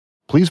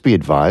Please be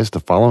advised the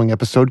following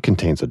episode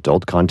contains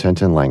adult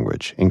content and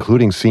language,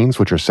 including scenes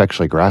which are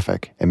sexually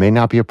graphic and may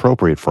not be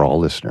appropriate for all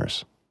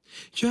listeners.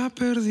 Ya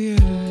perdí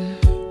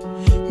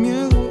el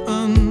miedo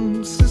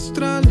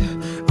ancestral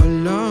a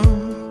la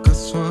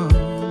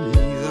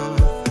casualidad.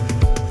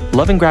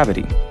 Love and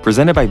Gravity,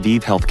 presented by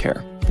Vive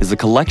Healthcare, is a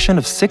collection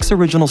of 6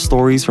 original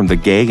stories from the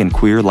gay and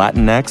queer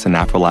Latinx and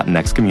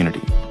Afro-Latinx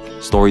community.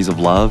 Stories of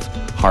love,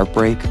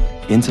 heartbreak,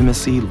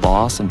 intimacy,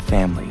 loss, and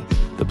family.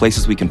 The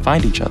places we can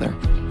find each other,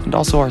 and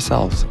also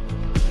ourselves.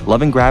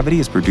 Love and Gravity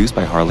is produced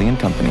by Harley &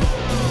 Company.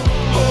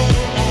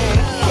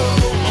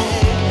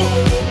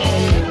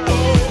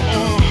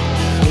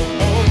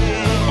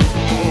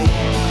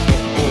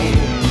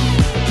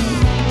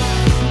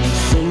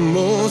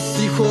 Somos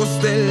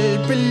hijos del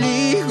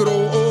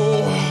peligro,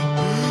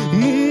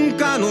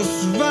 nunca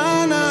nos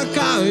van a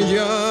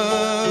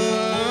callar.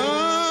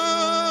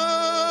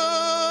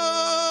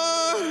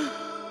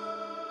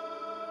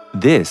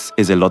 This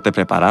is Elote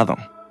PrEParado,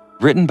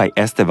 written by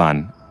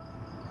Esteban.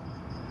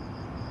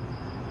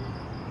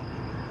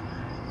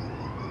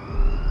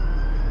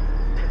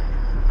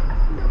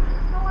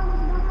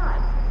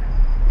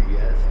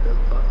 Yes, the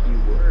fuck you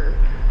were.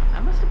 I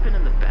must have been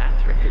in the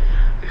bathroom.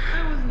 I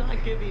was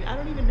not giving. I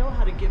don't even know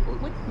how to give.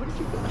 What did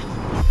you do?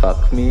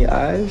 Fuck me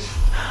eyes?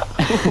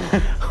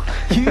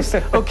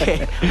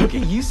 Okay,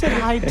 you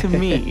said hi to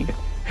me.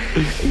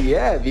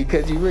 Yeah,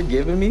 because you were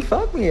giving me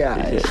fuck me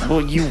eyes.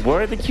 Well, you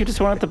were the cutest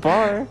one at the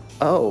bar.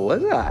 Oh,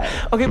 was I?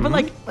 Okay, but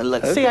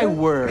let's say I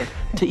were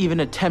to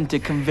even attempt to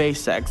convey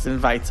sex in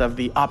bites of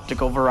the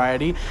optical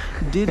variety.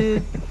 Did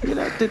it,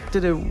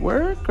 did it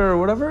work or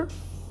whatever?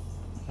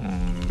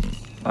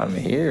 I'm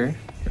here,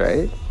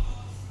 right?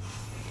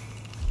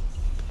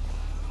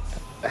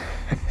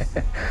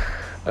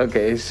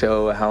 Okay,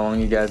 so how long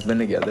you guys been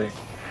together?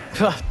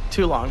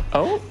 Too long.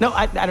 Oh? No,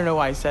 I don't know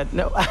why I said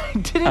no. I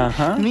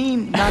didn't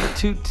mean not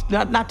too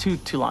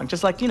long.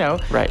 Just like,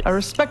 Right. a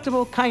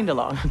respectable kind of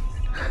long.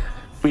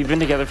 We've been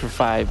together for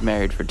 5,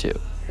 married for 2.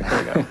 There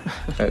we go.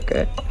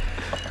 Okay,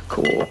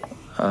 cool.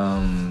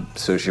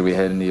 So should we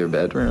head into your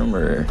bedroom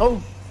or?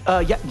 Oh,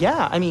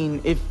 yeah. I mean,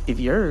 if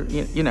you're,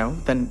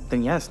 then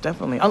yes,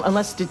 definitely.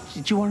 Unless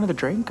did you want another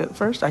drink at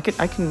first? I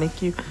can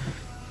make you.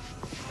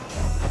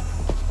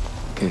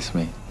 Kiss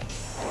me.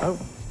 Oh,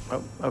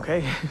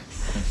 okay.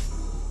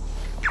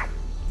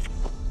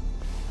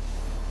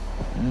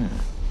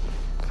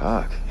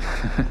 Fuck.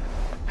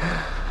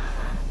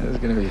 This is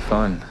gonna be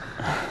fun.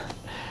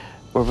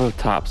 We're both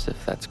tops,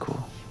 if that's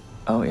cool.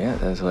 Oh yeah,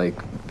 that's very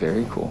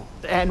cool.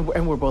 And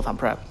we're both on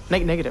prep.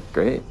 Negative.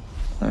 Great.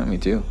 Me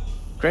too.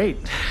 Great.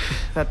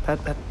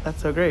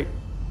 That's so great.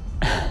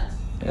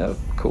 Yeah,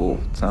 cool.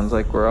 Sounds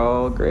like we're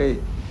all great.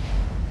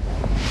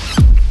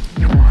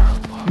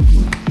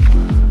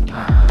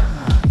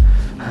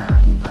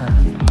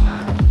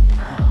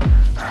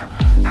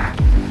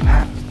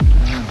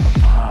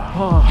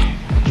 Oh,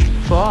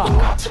 fuck.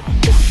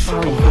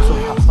 Oh, you feel so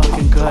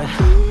fucking good.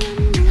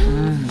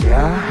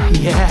 Yeah?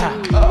 Yeah.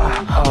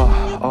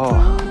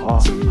 Oh,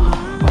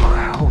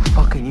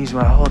 fucking use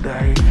my whole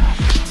day.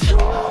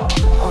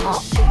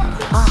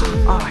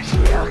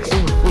 Yeah,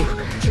 okay.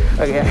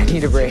 Okay, I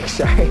need a break,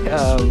 sorry.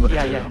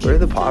 Yeah. Where are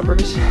the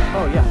poppers?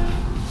 Oh, yeah.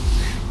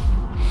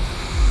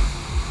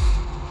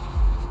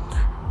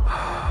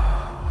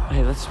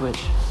 Hey, let's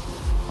switch.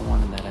 I'm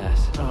wanting that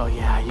ass. Oh,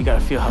 yeah. You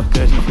gotta feel how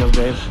good you feel,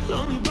 babe.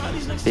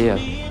 Theo,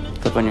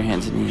 flip on your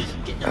hands and knees.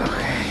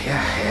 Okay,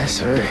 yes,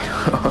 sir.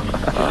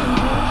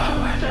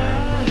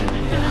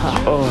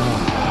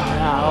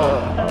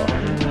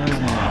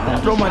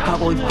 Throw my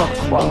cowboy bucks.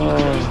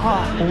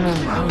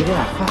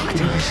 Yeah, fuck, take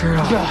your shirt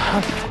off.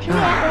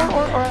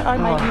 Or I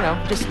might,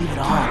 just leave it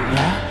on,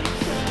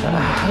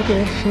 yeah?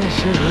 Okay, yeah,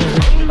 sure.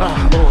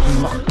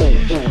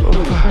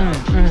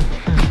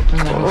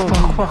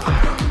 Fuck.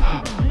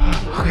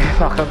 Okay,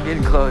 fuck, I'm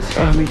getting close.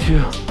 Me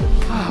too.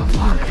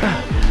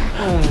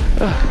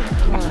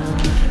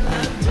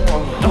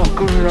 Oh,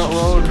 go to that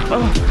road.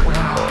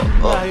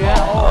 Yeah.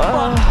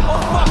 Oh,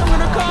 fuck, I'm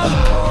gonna come.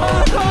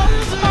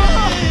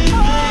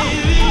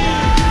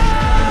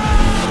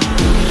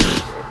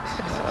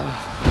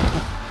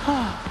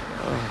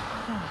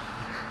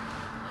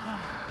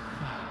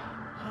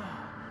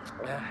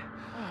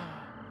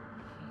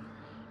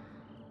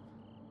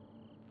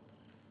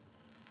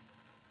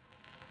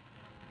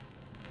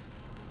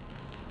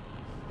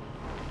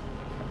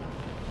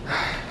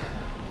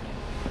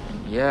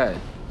 Yeah,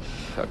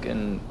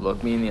 fucking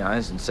looked me in the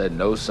eyes and said,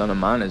 no son of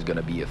mine is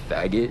gonna be a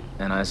faggot.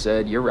 And I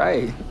said, you're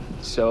right.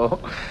 So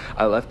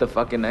I left the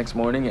fucking next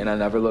morning and I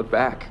never looked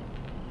back.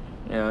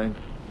 Yeah,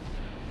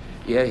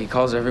 he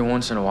calls every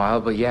once in a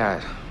while, but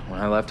yeah,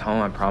 when I left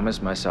home, I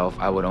promised myself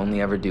I would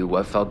only ever do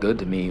what felt good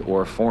to me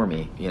or for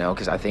me,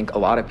 because I think a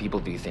lot of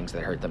people do things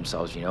that hurt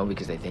themselves,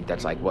 because they think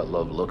that's like what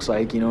love looks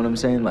like, you know what I'm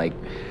saying?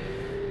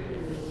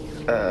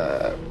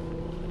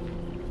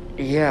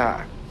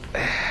 Yeah.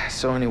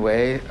 So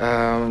anyway,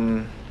 are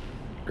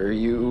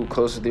you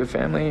close with your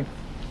family?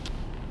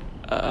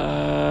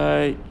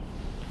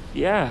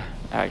 Yeah,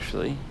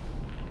 actually.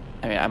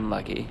 I mean, I'm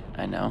lucky,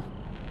 I know.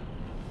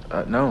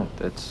 No,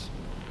 that's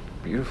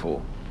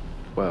beautiful.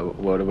 Well,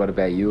 what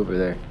about you over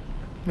there?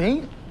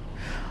 Me?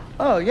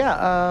 Oh, yeah,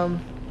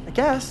 I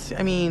guess.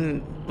 I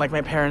mean, like,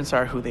 my parents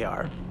are who they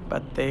are,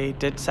 but they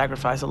did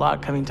sacrifice a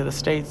lot coming to the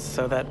States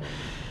so that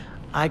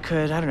I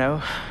could, I don't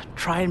know,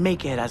 try and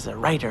make it as a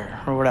writer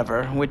or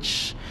whatever,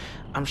 which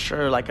I'm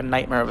sure like a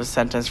nightmare of a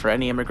sentence for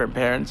any immigrant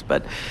parents,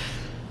 but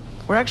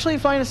we're actually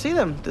flying to see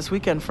them this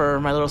weekend for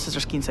my little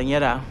sister's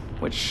quinceañera,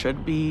 which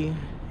should be,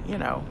 you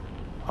know,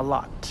 a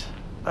lot.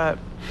 But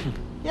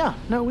yeah,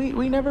 no,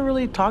 we never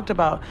really talked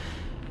about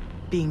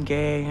being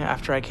gay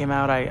after I came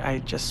out. I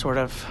just sort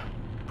of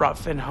brought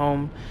Finn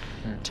home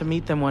to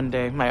meet them one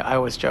day. I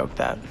always joke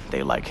that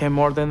they like him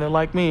more than they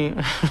like me.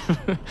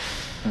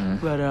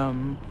 But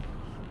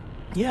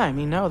yeah, I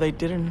mean, no, they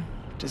didn't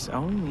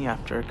disown me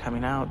after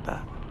coming out.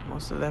 That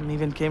most of them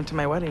even came to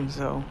my wedding,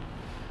 so.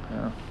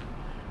 Yeah.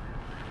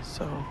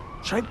 So,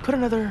 should I put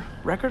another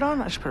record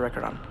on? I should put a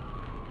record on.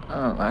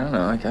 Oh, I don't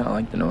know. I kind of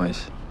like the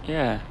noise.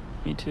 Yeah,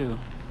 me too.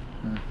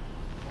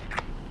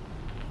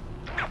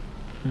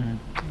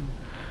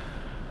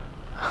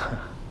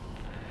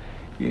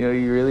 You know,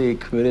 you really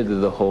committed to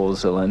the whole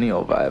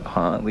Zillennial vibe,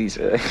 huh? At least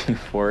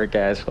euphoric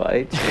ass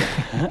lights.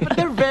 But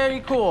they're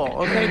very cool,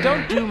 okay?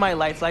 Don't do my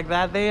lights like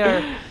that.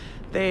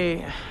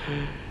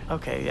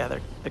 Okay, yeah,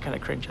 they're kind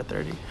of cringe at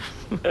 30.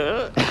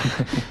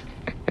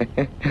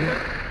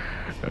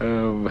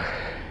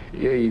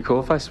 Yeah, you cool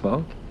if I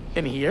smoke?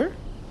 In here?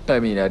 I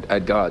mean,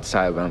 I'd go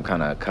outside, but I'm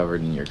kind of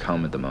covered in your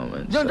cum at the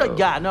moment. No, so.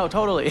 yeah, no,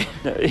 totally.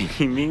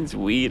 He means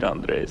weed,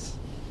 Andres.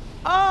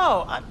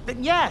 Oh,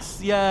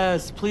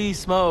 yes, please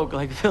smoke.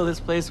 Like, fill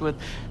this place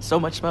with so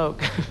much smoke.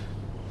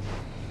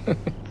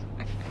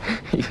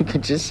 You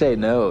could just say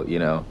no, you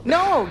know.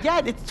 No,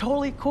 yeah, it's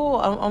totally cool.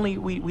 Only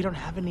we don't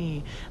have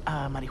any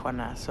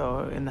marijuana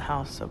so in the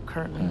house, so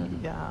currently,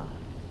 yeah.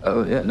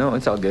 Oh, yeah, no,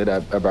 it's all good. I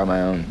brought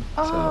my own.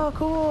 Oh,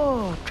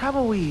 cool.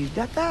 Travel weed.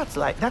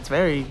 That's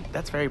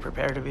very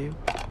prepared of you.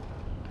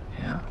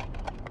 Yeah.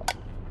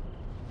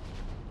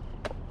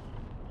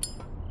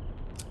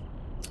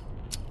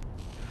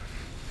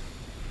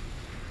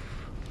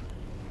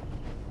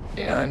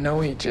 Yeah, I know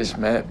we just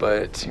met,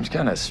 but it seems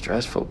kind of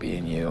stressful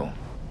being you.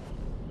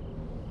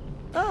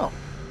 Oh.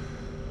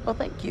 Well,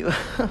 thank you.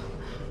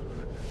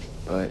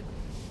 But,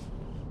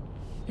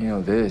 you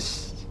know,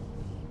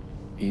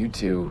 you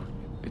two,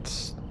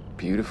 it's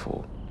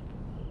beautiful.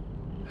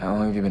 How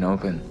long have you been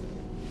open?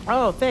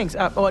 Oh, thanks.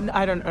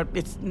 I don't.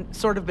 It's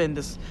sort of been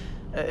this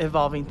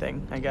evolving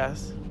thing, I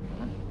guess.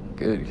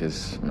 Good,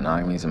 because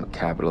monogamy is a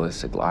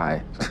capitalistic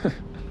lie.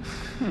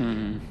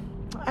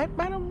 I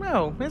don't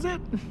know. Is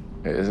it?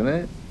 Isn't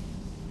it?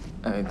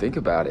 I mean, think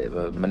about it.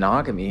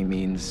 Monogamy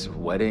means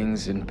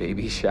weddings and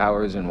baby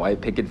showers and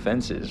white picket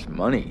fences,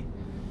 money.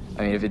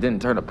 I mean, if it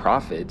didn't turn a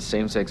profit,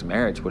 same-sex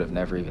marriage would have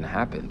never even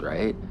happened,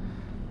 right?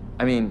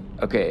 I mean,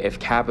 okay, if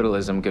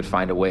capitalism could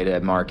find a way to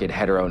market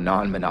hetero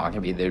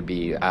non-monogamy, there'd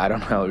be, I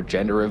don't know,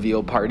 gender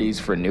reveal parties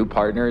for new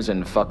partners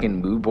and fucking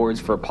mood boards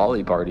for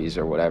poly parties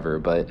or whatever.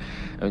 But,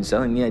 I mean,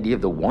 selling the idea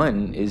of the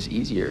one is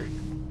easier.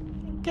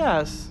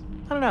 Guess.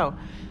 I don't know.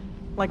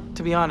 Like,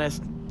 to be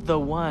honest, the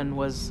one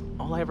was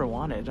all I ever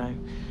wanted. I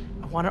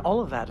wanted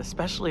all of that,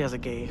 especially as a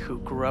gay who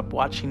grew up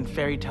watching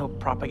fairy tale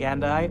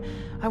propaganda.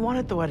 I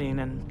wanted the wedding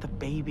and the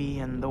baby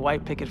and the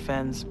white picket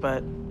fence,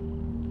 but...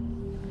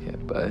 Yeah,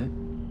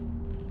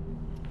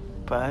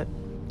 But,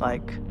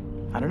 like,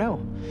 I don't know.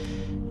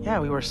 Yeah,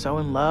 we were so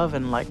in love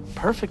and, like,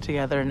 perfect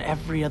together in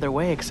every other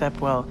way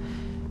except, well,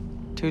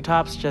 two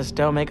tops just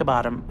don't make a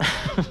bottom.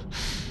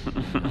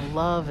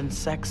 Love and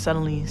sex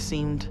suddenly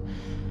seemed,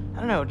 I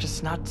don't know,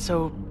 just not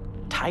so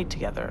tied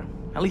together.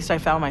 At least I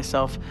found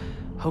myself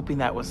hoping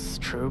that was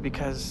true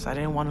because I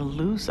didn't want to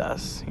lose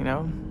us, you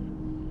know?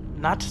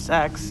 Not to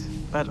sex,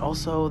 but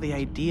also the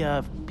idea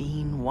of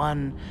being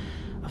one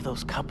of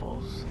those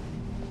couples.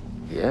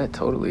 Yeah,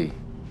 totally.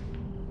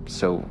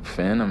 So,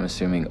 Finn, I'm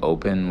assuming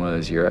open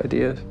was your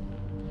idea?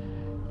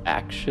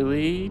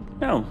 Actually,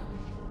 no.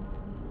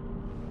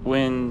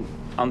 When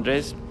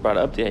Andres brought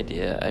up the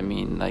idea, I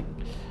mean, like,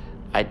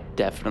 I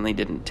definitely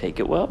didn't take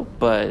it well,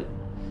 but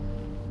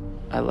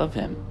I love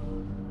him.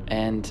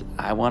 And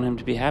I want him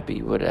to be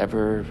happy,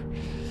 whatever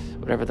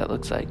that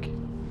looks like.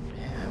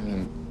 Yeah, I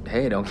mean,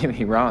 hey, don't get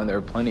me wrong, there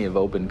are plenty of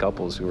open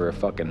couples who are a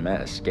fucking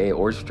mess, gay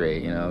or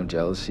straight, you know,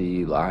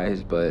 jealousy,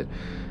 lies, but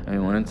I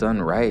mean, when it's done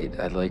right,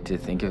 I'd like to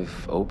think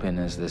of open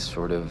as this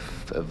sort of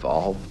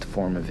evolved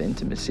form of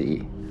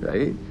intimacy,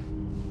 right?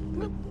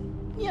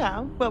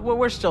 Yeah, but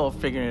we're still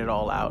figuring it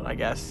all out, I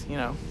guess, you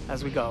know,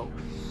 as we go.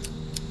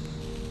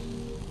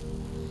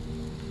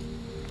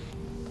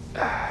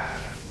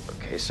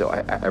 Okay, so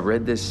I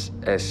read this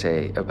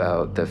essay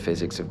about the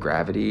physics of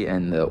gravity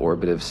and the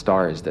orbit of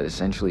stars that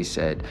essentially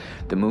said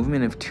the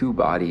movement of two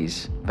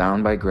bodies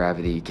bound by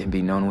gravity can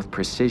be known with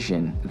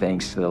precision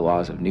thanks to the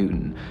laws of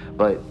Newton,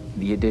 but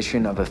the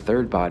addition of a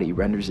third body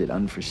renders it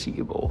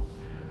unforeseeable.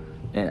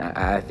 And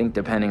I think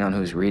depending on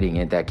who's reading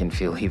it, that can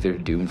feel either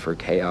doomed for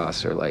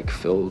chaos or like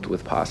filled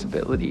with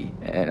possibility.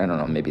 And I don't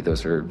know, maybe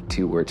those are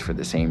two words for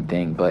the same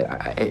thing, but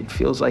it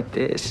feels like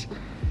this.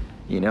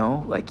 You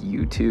know, like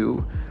you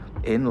two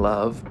in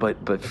love,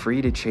 but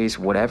free to chase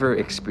whatever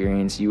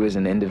experience you as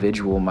an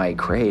individual might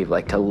crave,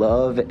 like to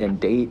love and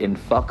date and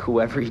fuck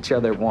whoever each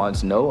other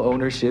wants. No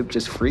ownership,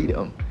 just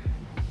freedom.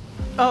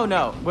 Oh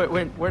no,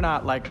 we're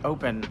not like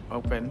open.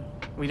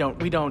 We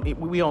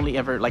only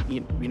ever like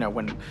you know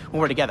when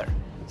we're together.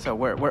 So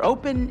we're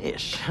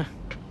open-ish.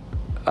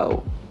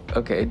 Oh,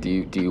 okay. Do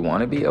you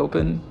want to be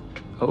open?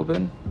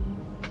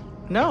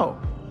 No,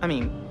 I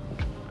mean,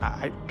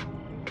 I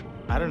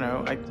don't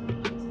know.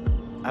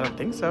 I don't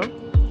think so.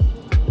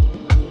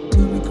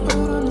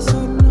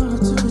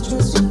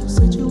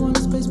 Said you want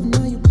space, but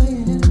now you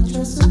playing in a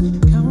dresser.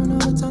 Counting all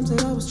the times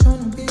that I was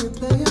trying to be a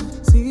player.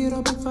 See it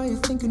open fire,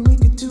 thinking we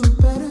could do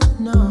it better.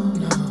 No.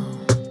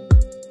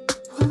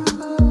 What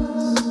about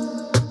us?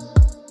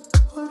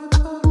 What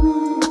about me?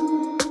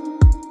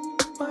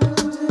 Why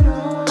is it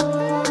all?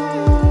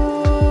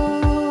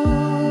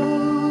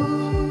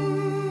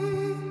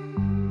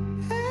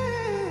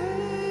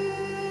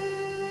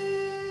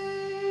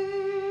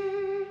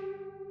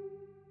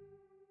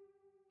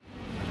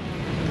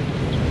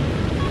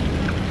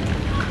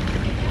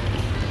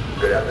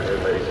 Good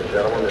afternoon, ladies and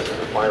gentlemen. This is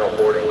the final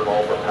boarding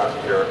call for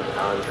passenger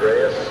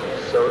Andreas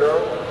Soto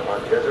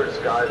on Desert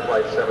Sky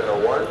Flight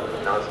 701,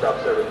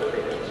 nonstop service to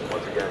Phoenix.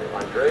 Once again,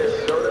 Andreas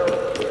Soto.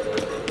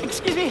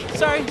 Excuse me.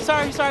 Sorry.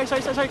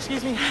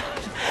 Excuse me.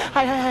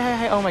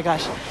 Hi. Oh my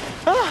gosh.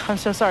 Oh, I'm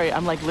so sorry.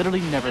 I'm like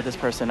literally never this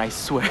person, I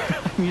swear.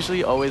 I'm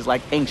usually always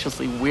like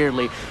anxiously,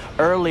 weirdly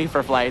early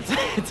for flights.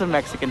 It's a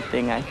Mexican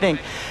thing, I think.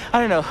 I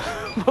don't know.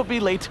 We'll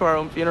be late to our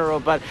own funeral,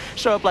 but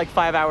show up like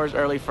 5 hours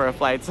early for a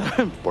flight.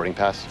 So. Boarding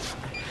pass?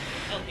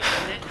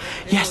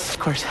 Yes, of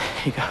course.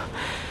 Here you go.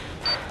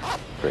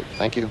 Great,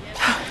 thank you.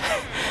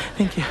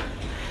 Thank you.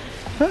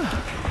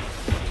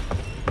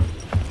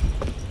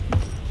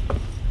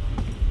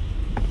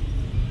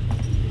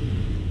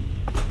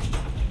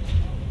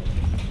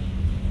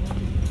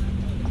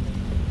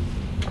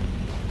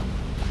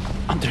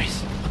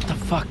 Andres, what the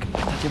fuck? I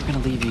thought they were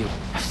gonna leave you.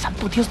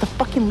 Santo Dios, the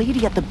fucking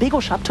lady at the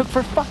bagel shop took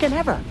for fucking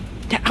ever.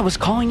 Yeah, I was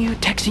calling you,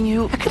 texting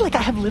you. I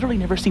have literally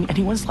never seen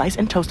anyone slice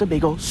and toast a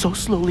bagel so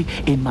slowly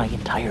in my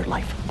entire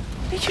life.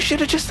 You should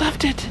have just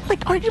left it.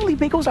 Like, arguably,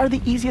 bagels are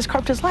the easiest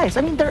carb to slice.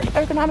 I mean, they're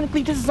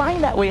ergonomically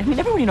designed that way. I mean,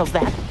 everybody knows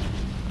that.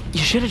 You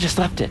should have just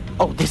left it.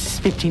 Oh, this is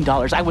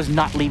 $15. I was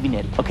not leaving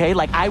it, okay?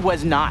 Like, I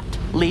was not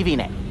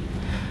leaving it.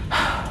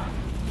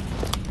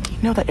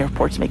 You know that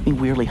airports make me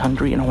weirdly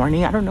hungry and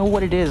horny? I don't know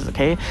what it is,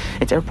 okay?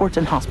 It's airports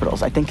and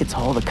hospitals. I think it's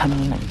all the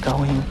coming and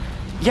going.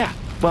 Yeah,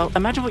 well,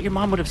 imagine what your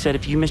mom would have said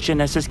if you missed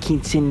Janessa's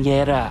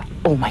quinceañera.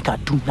 Oh my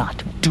God, do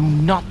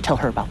not tell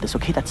her about this,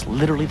 okay? That's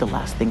literally the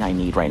last thing I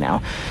need right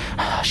now.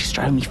 She's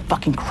driving me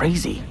fucking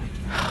crazy.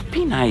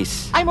 Be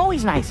nice. I'm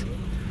always nice.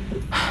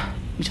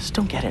 You just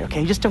don't get it,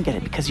 okay? You just don't get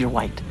it because you're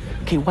white.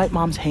 Okay, white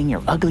moms hang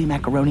your ugly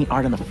macaroni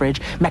art on the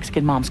fridge.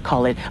 Mexican moms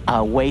call it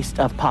a waste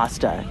of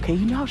pasta. Okay,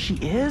 you know how she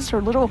is?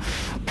 Her little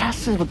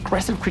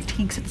passive-aggressive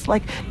critiques. It's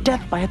like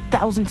death by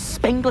 1,000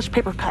 Spanglish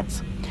paper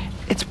cuts.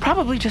 It's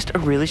probably just a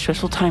really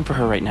stressful time for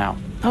her right now.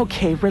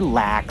 Okay,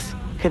 relax.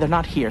 Okay, they're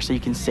not here, so you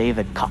can say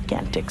the cock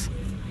antics.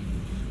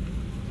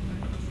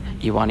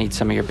 You want to eat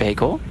some of your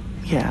bagel?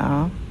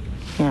 Yeah,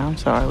 I'm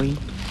sorry.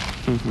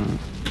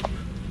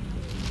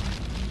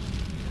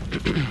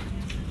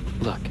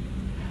 Look,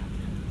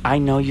 I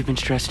know you've been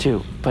stressed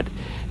too, but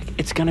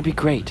it's gonna be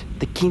great.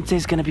 The quince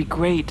is gonna be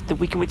great. The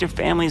weekend with your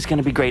family is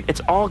gonna be great.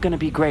 It's all gonna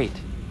be great.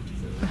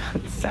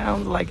 It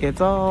sounds like it's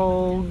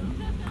all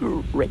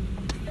great.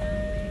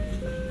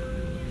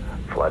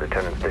 Flight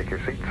attendants, take your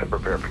seats and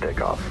prepare for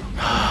takeoff.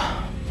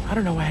 I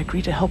don't know why I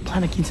agreed to help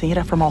plan a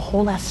quinceañera from a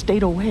whole ass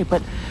state away,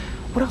 but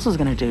what else was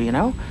gonna do, you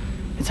know?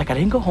 It's like I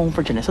didn't go home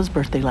for Janessa's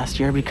birthday last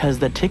year because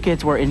the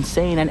tickets were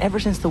insane, and ever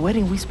since the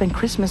wedding, we spent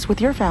Christmas with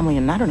your family,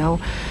 and I don't know.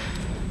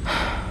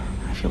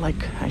 I feel like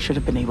I should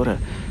have been able to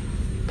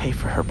pay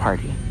for her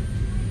party.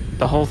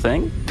 The whole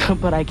thing?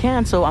 But I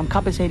can't, so I'm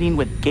compensating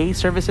with gay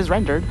services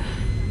rendered.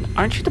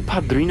 Aren't you the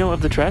padrino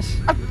of the dress?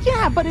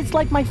 Yeah, but it's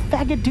like my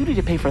faggot duty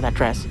to pay for that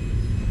dress.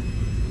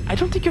 I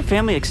don't think your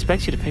family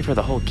expects you to pay for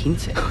the whole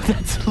quince.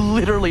 That's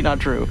literally not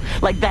true.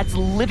 Like, that's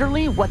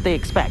literally what they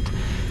expect.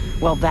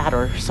 Well, that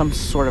or some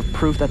sort of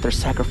proof that their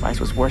sacrifice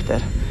was worth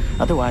it.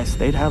 Otherwise,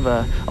 they'd have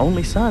a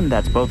only son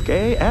that's both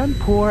gay and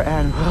poor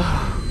and...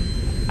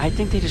 I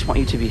think they just want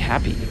you to be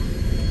happy.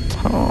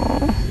 Oh,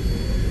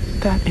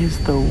 that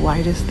is the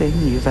whitest thing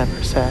you've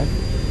ever said.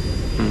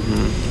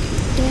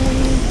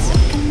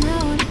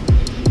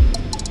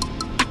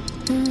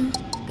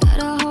 Got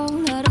a whole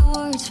lot of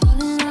words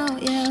falling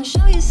out, yeah.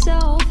 Show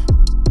yourself.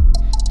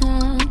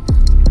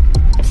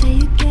 Play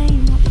a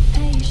game, not be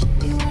patient,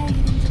 be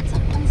waiting till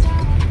time runs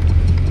out.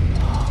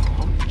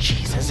 Oh,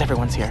 Jesus,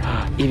 everyone's here.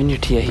 Even your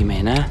tia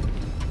Jimena?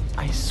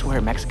 I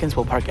swear Mexicans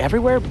will park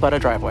everywhere but a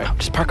driveway.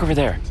 Just park over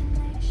there.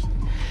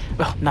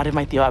 Well, not if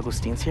my Tio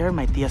Agustin's here.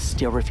 My tia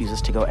still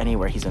refuses to go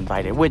anywhere he's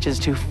invited, which is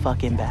too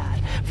fucking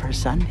bad for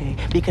Sunday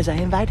because I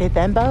invited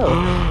them both.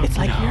 It's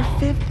like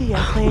you're 50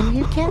 and claim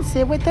you can't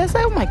sit with us.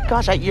 Oh my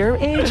gosh, at your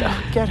age?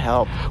 Oh, get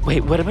help.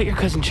 Wait, what about your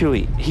cousin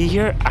Chewy? He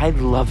here? I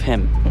love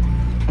him.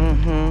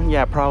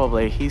 Yeah,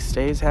 probably. He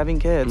stays having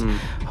kids.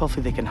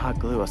 Hopefully they can hot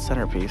glue a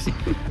centerpiece.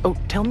 Oh,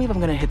 tell me if I'm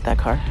gonna hit that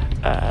car.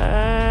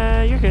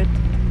 You're good.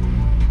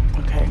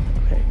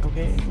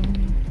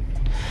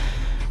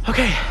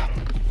 Okay.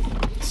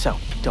 So,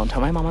 don't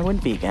tell my mom I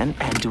went vegan,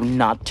 and do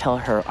not tell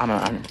her I'm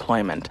on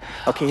unemployment.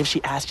 Okay, if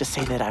she asks, just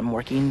say that I'm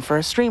working for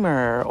a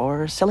streamer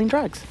or selling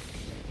drugs.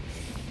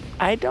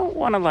 I don't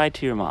want to lie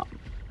to your mom.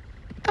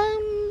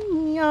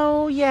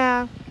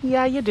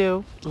 Yeah, you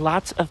do.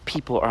 Lots of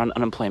people are on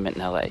unemployment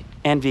in LA.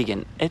 And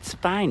vegan. It's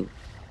fine.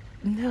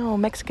 No,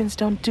 Mexicans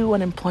don't do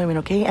unemployment,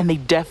 okay? And they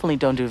definitely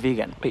don't do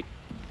vegan. Wait,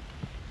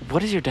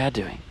 what is your dad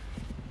doing?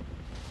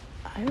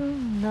 I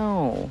don't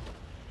know.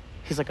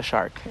 He's like a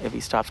shark. If he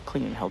stops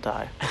cleaning, he'll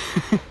die.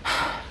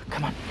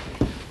 Come on.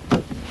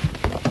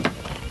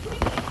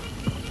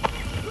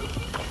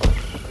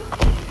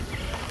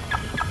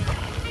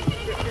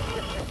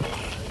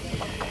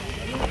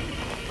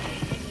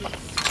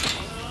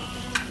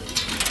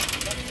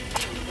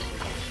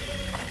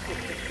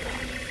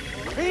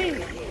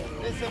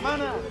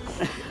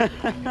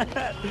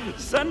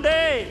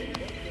 Sunday!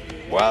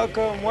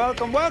 Welcome.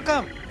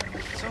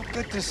 So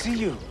good to see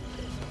you.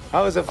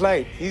 How was the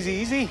flight?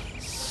 Easy?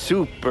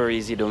 Super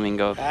easy,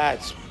 Domingo.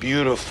 That's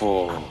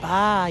beautiful.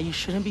 Ah, you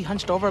shouldn't be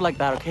hunched over like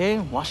that, okay?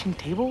 Washing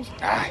tables?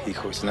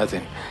 Hijo, it's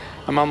nothing.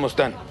 I'm almost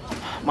done.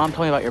 Mom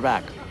told me about your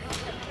back.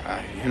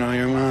 You know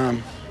your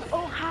mom.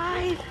 Oh,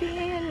 hi,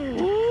 Finn.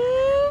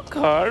 Ooh,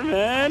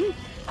 Carmen.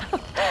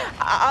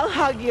 I'll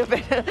hug you,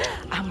 but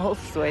I'm all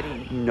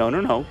sweaty.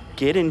 No.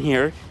 Get in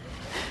here.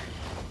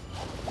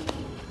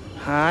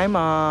 Hi,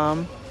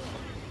 Mom.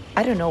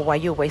 I don't know why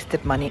you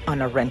wasted money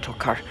on a rental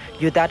car.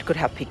 Your dad could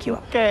have picked you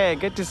up. Okay,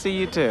 good to see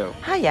you too.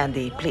 Hi,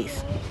 Andy,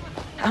 please.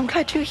 I'm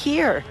glad you're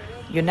here.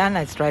 Your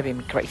Nana is driving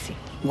me crazy.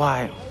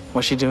 Why?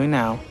 What's she doing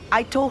now?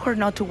 I told her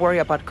not to worry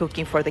about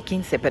cooking for the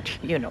quince, but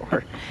you know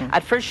her.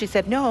 At first she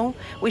said, no,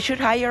 we should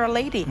hire a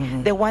lady.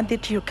 The one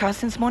did to your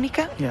cousins,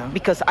 Monica? Yeah.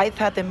 Because I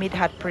thought the meat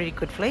had pretty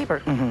good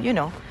flavor, you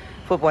know,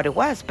 for what it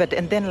was.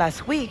 And then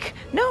last week,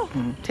 no,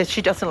 said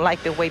she doesn't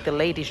like the way the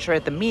lady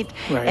shred the meat,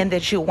 Right. and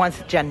that she wants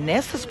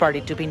Janessa's party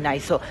to be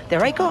nice. So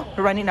there I go,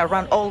 running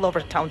around all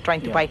over town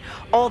trying to buy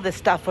all the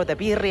stuff for the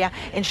birria,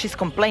 and she's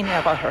complaining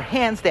about her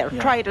hands, they're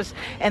arthritis,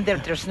 and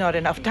there's not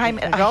enough time.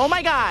 And Oh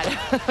my God!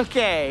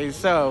 Okay,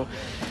 so,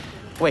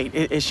 wait,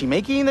 is she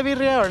making the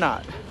birria or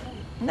not?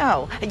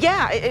 No,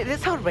 yeah, it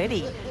is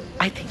already.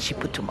 I think she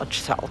put too much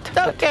salt.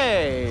 but-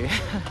 Okay.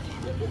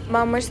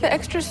 Mom, where's the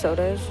extra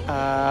sodas?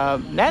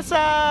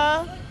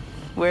 Nessa,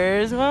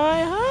 where's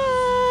my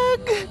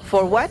hug?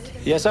 For what?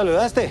 ¿Ya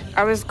saludaste?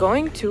 I was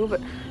going to,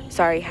 but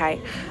sorry, hi.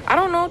 I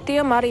don't know,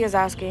 Tia Mari is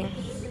asking.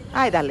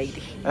 Hi, that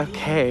lady.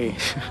 Okay.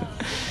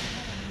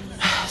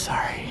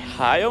 Sorry.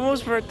 Hi,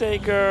 almost birthday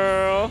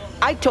girl.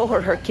 I told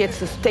her kids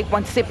to take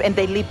one sip and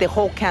they leave the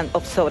whole can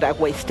of soda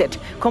wasted.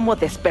 ¿Cómo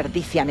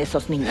desperdician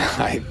esos niños?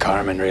 Hi,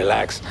 Carmen,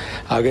 relax.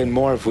 I'll get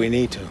more if we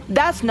need to.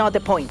 That's not the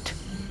point.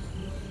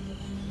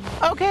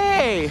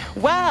 Okay,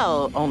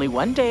 well, only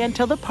one day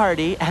until the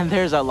party, and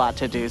there's a lot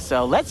to do,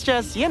 so let's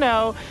just,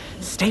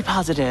 stay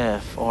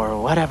positive,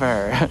 or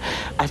whatever.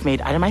 I've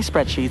made itemized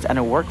spreadsheets and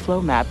a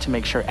workflow map to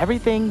make sure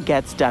everything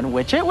gets done,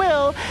 which it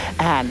will,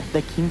 and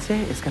the quince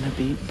is gonna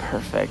be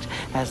perfect.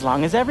 As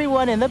long as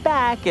everyone in the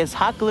back is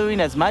hot gluing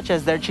as much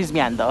as they're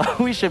chismeando,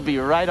 we should be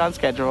right on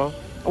schedule.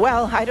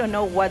 Well, I don't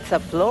know what's a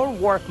floor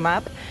work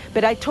map,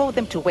 but I told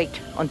them to wait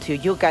until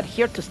you got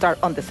here to start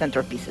on the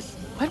centerpieces.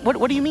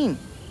 What do you mean?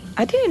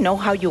 I didn't know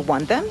how you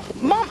want them.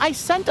 Mom, I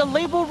sent a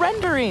label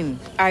rendering.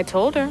 I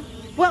told her.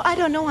 Well, I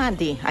don't know,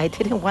 Andy. I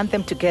didn't want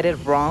them to get it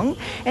wrong.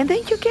 And then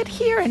you get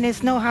here and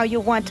it's not how you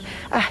want.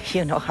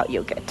 You know how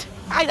you get.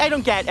 I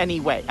don't get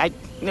anyway.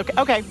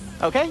 Okay,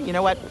 you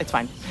know what? It's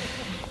fine.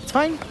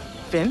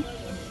 Finn,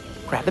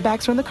 grab the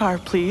bags from the car,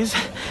 please.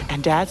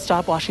 And Dad,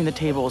 stop washing the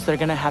tables. They're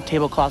gonna have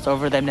tablecloths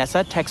over them.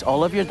 Nessa, text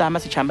all of your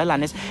damas y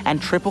chambelanes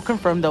and triple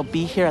confirm they'll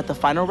be here at the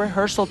final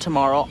rehearsal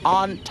tomorrow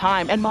on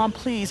time. And Mom,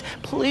 please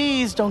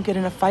don't get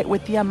in a fight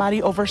with Tia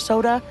Mari over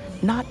soda.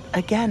 Not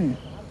again.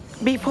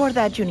 Before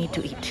that, you need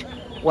to eat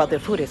while the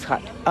food is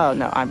hot. Oh,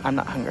 no, I'm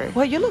not hungry.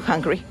 Well, you look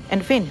hungry.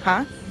 And Finn,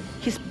 huh?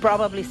 He's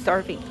probably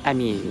starving. I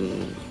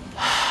mean,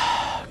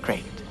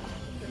 Great.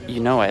 you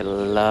know I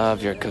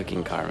love your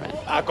cooking, Carmen.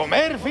 A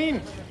comer,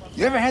 Fin.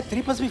 You ever had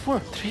tripas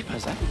before?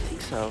 Tripas? I don't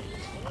think so.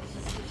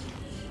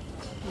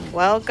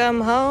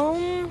 Welcome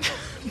home.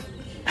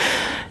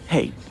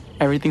 Hey,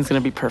 everything's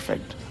gonna be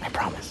perfect. I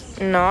promise.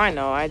 No, I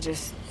know. I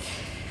just.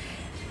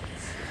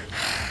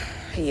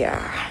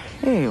 Yeah,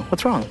 Hey,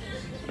 what's wrong?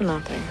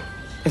 nothing.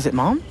 Is it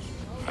Mom?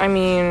 I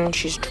mean,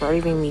 she's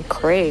driving me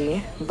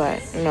cray,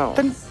 but no.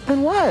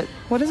 Then what?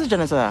 What is it,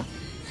 Janessa?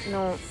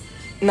 No,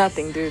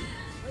 nothing, dude.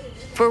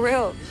 For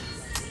real.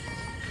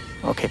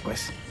 Okay,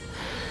 pues.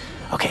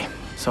 Okay,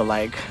 So,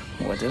 like,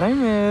 what did I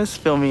miss?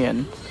 Fill me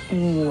in.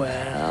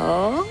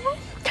 Well,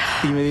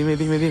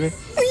 Dime.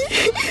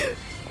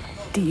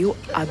 Tio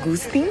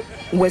Agustin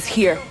was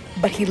here,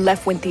 but he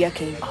left when Tia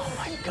came. Oh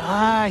my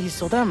God, he's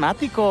so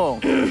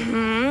dramatico.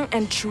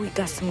 And Chewy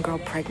got some girl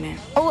pregnant.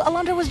 Oh,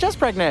 Alondra was just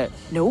pregnant.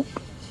 Nope,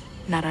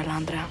 not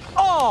Alondra.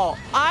 Oh,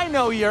 I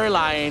know you're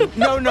lying.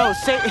 No,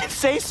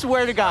 say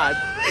swear to God.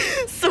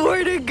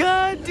 Swear to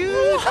God,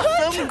 dude.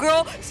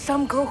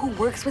 Some girl who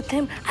works with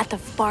him at the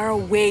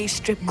faraway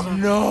strip club.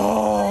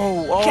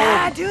 No. Oh,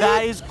 Yeah, dude.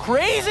 That is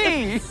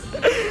crazy.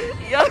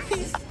 Yo,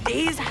 he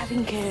stays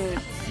having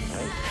kids.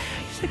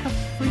 He's like a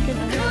freaking...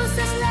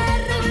 Cruces la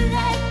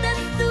ruleta,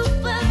 tu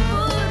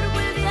favor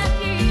vuelve a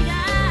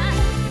girar.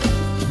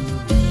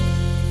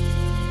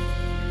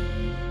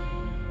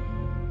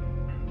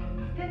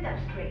 Stand up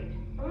straight.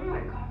 Oh my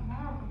God,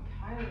 Mom,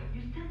 I'm tired.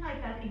 You stand like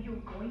that and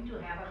you're going to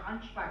have a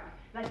hunchback.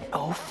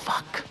 Oh,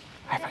 fuck.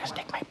 I forgot to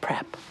take my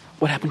prep.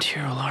 What happened to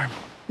your alarm?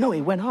 No,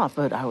 it went off,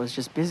 but I was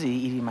just busy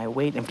eating my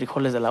weight in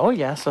frijoles de la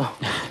olla, so...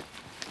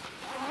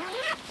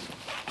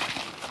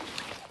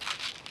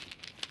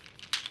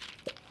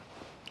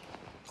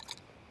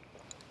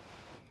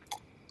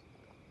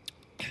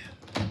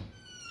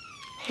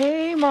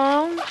 Hey,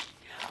 Mom.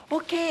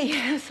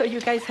 Okay, so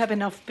you guys have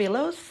enough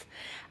pillows?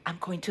 I'm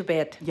going to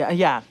bed.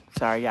 Yeah.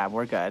 Sorry,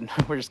 we're good.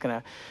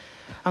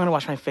 I'm gonna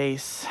wash my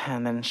face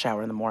and then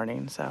shower in the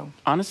morning, so...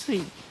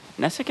 Honestly,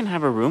 Nessa can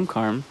have her room,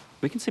 Carm.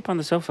 We can sleep on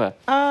the sofa.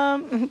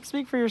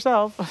 Speak for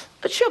yourself.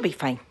 She'll be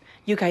fine.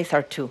 You guys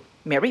are too.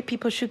 Married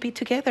people should be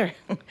together.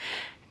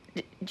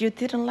 You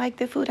didn't like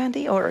the food,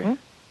 Andy, or...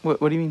 What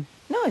do you mean?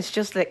 No, it's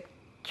just like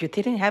you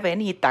didn't have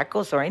any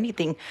tacos or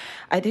anything.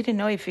 I didn't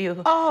know if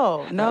you...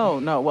 Oh,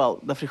 no.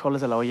 Well, the frijoles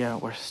de la olla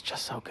were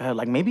just so good.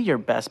 Like, maybe your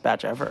best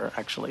batch ever,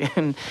 actually.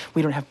 And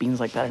we don't have beans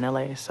like that in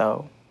LA,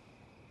 so...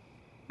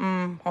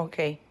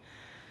 Okay.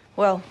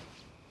 Well,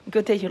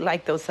 good that you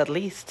like those at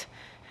least.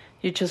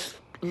 You just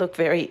look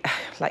very,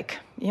 like,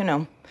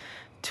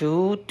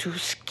 too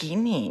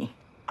skinny.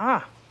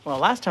 Well,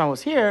 last time I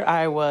was here,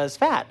 I was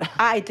fat.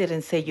 I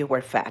didn't say you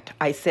were fat.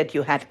 I said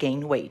you had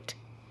gained weight.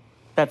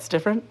 That's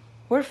different?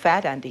 We're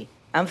fat, Andy.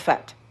 I'm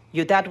fat.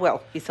 You that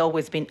well. He's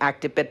always been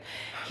active, but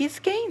he's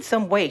gained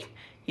some weight.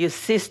 Your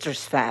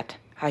sister's fat.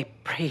 I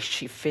pray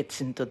she fits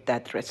into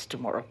that dress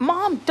tomorrow.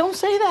 Mom, don't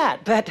say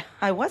that. But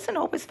I wasn't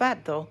always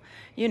fat, though.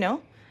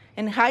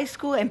 In high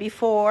school and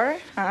before,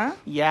 huh?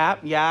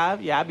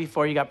 Yeah,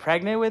 before you got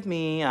pregnant with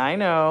me. I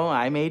know,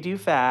 I made you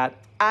fat.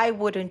 I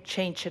wouldn't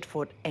change it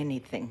for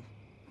anything.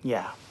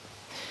 Yeah.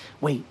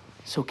 Wait,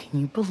 so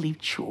can you believe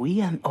Chewy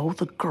and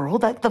the girl,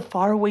 the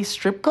faraway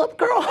strip club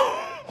girl?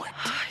 What?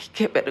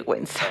 Qué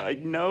vergüenza. I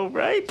know,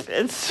 right?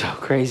 It's so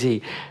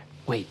crazy.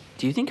 Wait,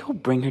 do you think he'll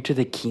bring her to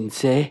the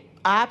quince?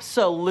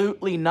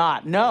 Absolutely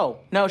not. No,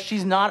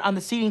 she's not on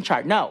the seating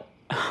chart. No.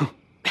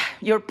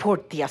 Your poor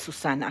tia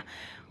Susana.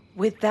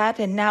 With that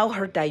and now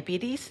her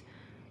diabetes,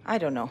 I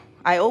don't know.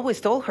 I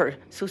always told her,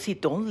 Susie,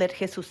 don't let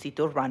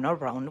Jesucito run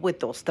around with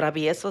those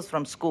traviesos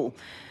from school.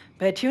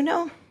 But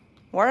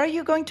what are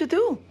you going to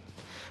do?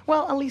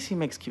 Well, at least he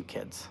makes cute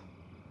kids.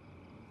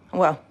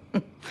 Well,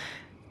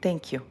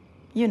 thank you.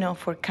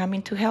 For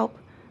coming to help.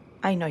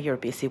 I know you're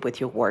busy with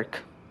your work.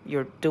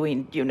 You're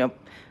doing,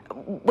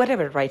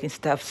 whatever writing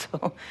stuff,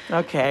 so...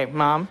 Okay,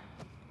 Mom.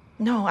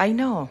 No, I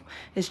know.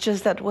 It's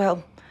just that,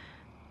 well,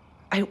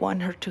 I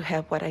want her to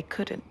have what I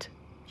couldn't,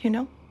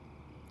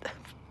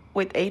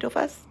 With 8 of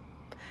us,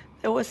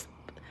 there was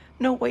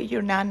no way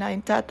your Nana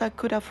and Tata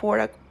could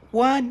afford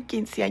one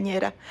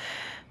quinceañera,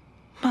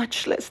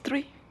 much less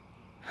 3.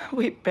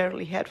 We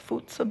barely had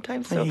food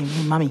sometimes, so... Hey,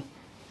 Mommy,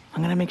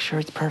 I'm gonna make sure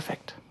it's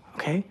perfect,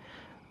 okay?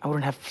 I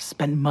wouldn't have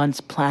spent months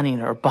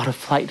planning or bought a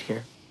flight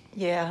here.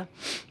 Yeah,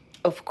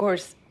 of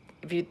course,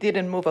 if you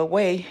didn't move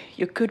away,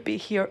 you could be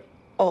here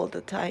all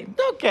the time.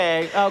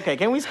 Okay.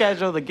 Can we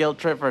schedule the guilt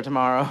trip for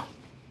tomorrow?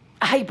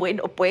 Ay,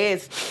 bueno,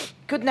 pues.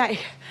 Good night.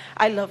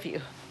 I love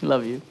you.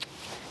 Love you.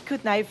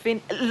 Good night,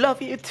 Finn.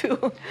 Love you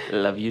too.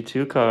 Love you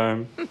too,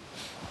 Carm.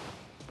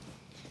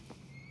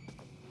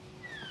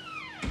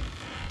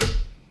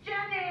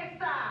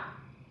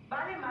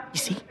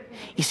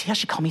 You see how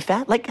she called me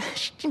fat? Like,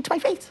 into my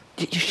face.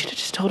 You should have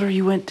just told her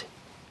you went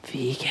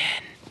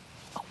vegan.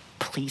 Oh,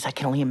 please, I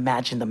can only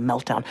imagine the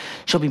meltdown.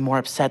 She'll be more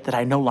upset that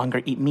I no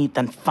longer eat meat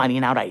than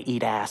finding out I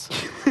eat ass.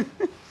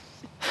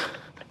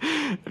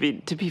 I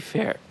mean, to be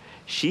fair,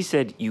 she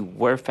said you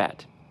were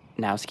fat,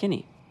 now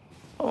skinny.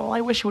 Oh,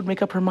 I wish she would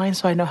make up her mind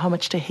so I know how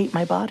much to hate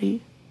my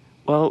body.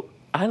 Well,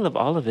 I love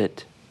all of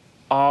it.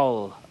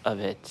 All of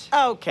it.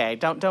 Okay,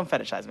 don't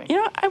fetishize me.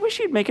 I wish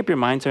you'd make up your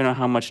mind so I know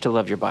how much to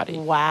love your body.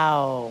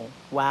 Wow,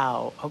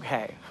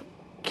 okay.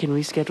 Can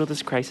we schedule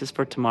this crisis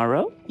for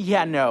tomorrow?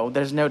 Yeah, no,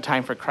 there's no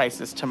time for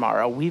crisis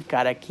tomorrow. We've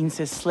got a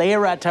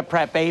quinceañera to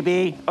prep,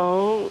 baby.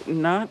 Oh,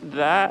 not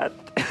that.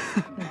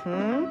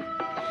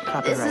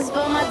 Copyright. This is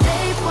for my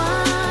day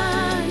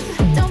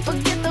ones. Don't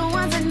forget the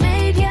ones that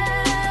made ya.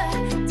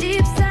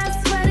 Deep side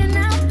sweating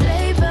out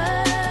flavor.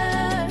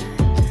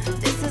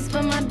 This is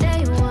for my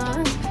day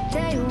ones.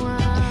 Day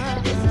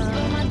one. This is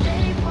for my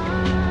day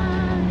ones.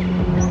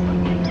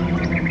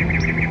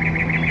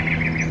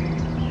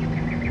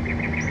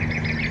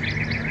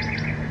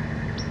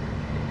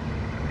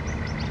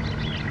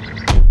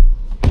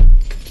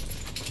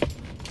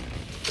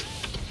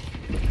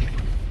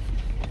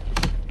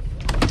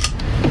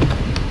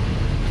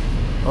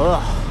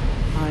 Ugh,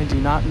 I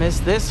do not miss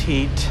this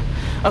heat.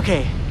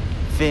 Okay,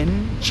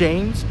 Finn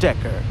James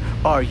Decker,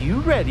 are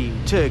you ready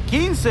to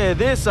quince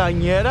de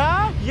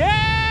Sañera?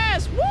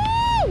 Yes!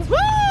 Woo!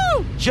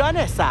 Woo!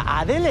 Janessa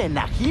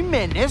Adelena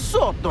Jimenez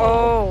Soto.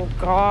 Oh,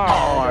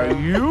 God. Are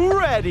you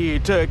ready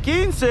to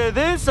quince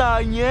de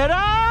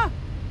Sañera?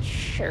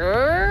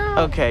 Sure.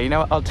 Okay, you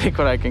know what? I'll take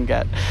what I can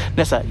get.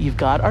 Nessa, you've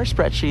got our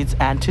spreadsheets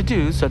and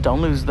to-dos, so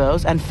don't lose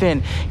those. And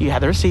Finn, you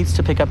have the receipts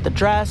to pick up the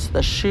dress,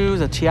 the shoes,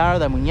 the tiara,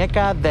 the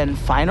muñeca, then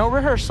final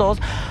rehearsals.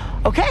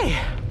 Okay,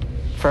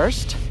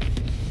 first,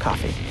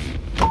 coffee.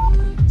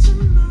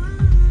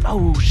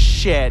 Oh,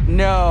 shit.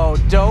 No,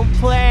 don't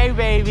play,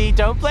 baby.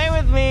 Don't play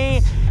with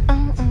me.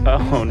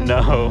 Oh,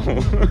 no.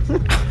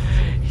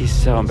 He's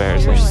so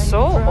embarrassing. You're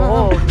so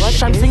old. What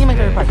Shh, I'm is singing my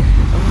favorite part.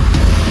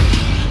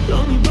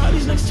 Lonely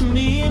bodies next to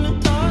me in a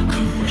dark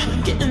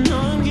room. Getting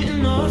on,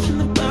 getting off in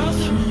the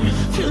bathroom.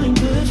 Feeling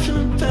good,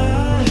 feeling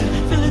bad.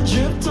 Feel it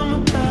dripped on my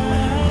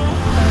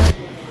back.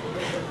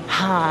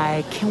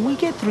 Hi, can we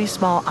get 3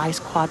 small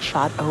iced quad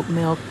shot oat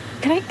milk?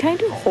 Can I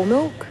do whole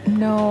milk?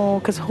 No,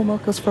 because whole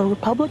milk is for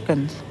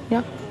Republicans.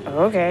 Yeah.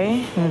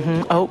 Okay.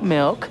 Oat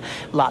milk,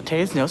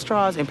 lattes, no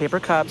straws, in paper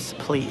cups,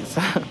 please.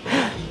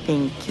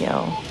 Thank you.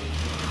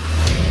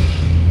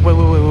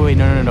 Wait,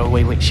 no,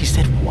 wait. She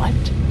said what?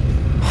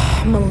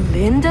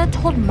 Melinda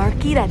told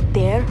Marky that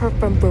Dad heard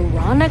from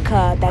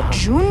Veronica that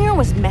Junior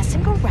was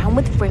messing around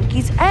with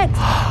Frankie's ex,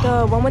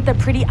 the one with the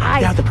pretty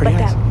eyes. Yeah, the pretty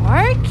but eyes. that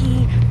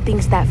Marky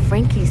thinks that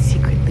Frankie's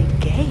secretly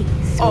gay.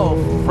 So...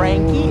 Oh,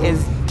 Frankie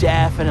is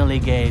definitely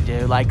gay,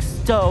 dude. Like,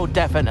 so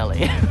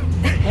definitely.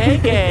 Hey,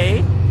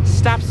 gay.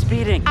 Stop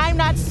speeding. I'm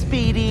not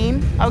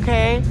speeding,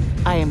 okay?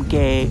 I am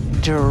gay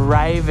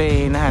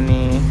driving,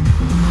 honey.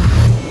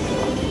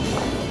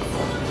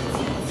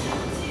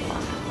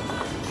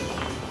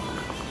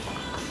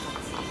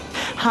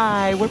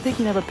 Hi, we're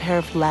picking up a pair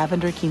of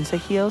lavender quince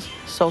heels.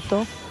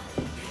 Soto?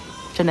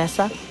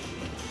 Janessa?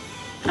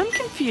 I'm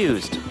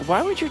confused.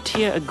 Why would your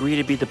tia agree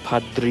to be the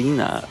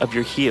padrina of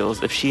your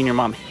heels if she and your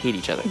mom hate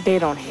each other? They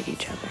don't hate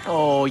each other.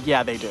 Oh,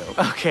 yeah, they do.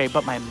 Okay,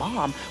 but my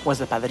mom was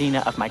the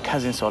padrina of my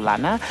cousin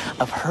Solana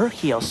of her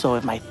heels, so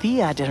if my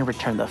tia didn't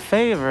return the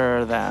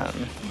favor, then...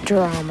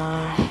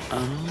 Drama.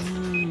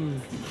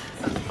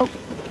 Oh,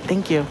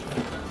 thank you.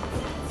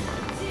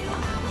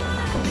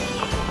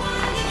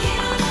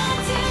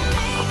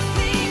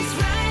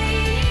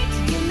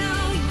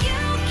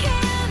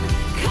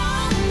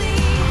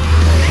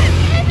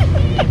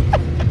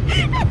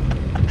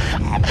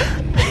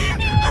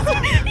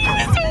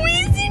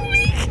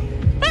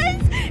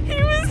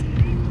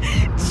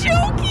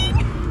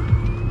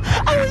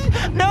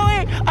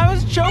 I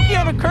was choking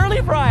on a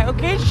curly fry,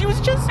 okay? She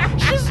just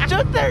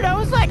stood there and I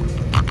was like...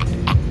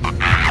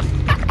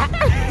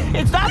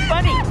 It's not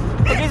funny.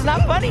 Okay, it's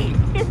not funny.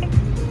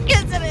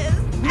 Yes, it is.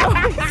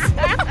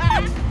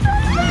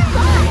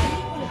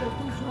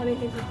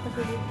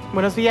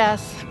 Buenos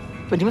días.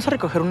 Venimos a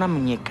recoger una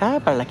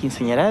muñeca para la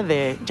quinceañera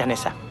de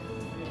Janessa.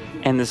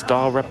 And this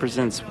doll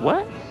represents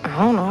what? I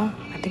don't know.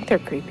 I think they're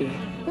creepy.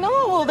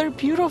 No, they're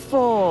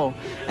beautiful.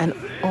 And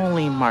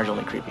only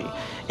marginally creepy.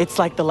 It's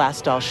like the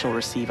last doll she'll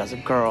receive as a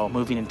girl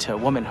moving into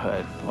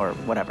womanhood or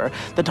whatever.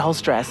 The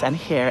doll's dress and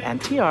hair and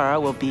tiara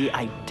will be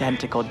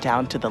identical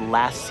down to the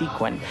last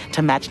sequin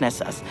to match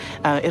Nessa's.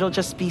 It'll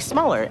just be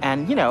smaller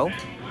and, you know,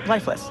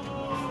 lifeless.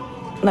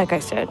 Like I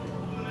said,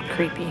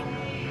 creepy.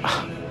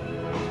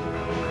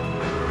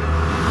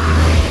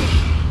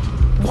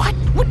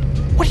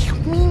 What do you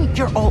mean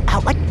you're all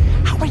out? Like,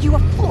 how are you a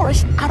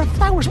florist out of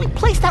flowers? We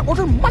placed that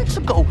order months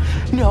ago.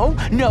 No,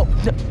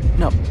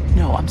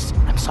 I'm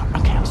sorry.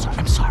 Okay,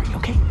 I'm sorry,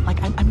 okay? Like,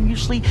 I'm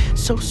usually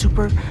so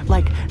super,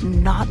 like,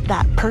 not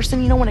that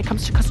person, you know, when it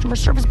comes to customer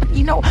service. But,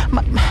 you know,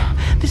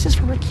 this is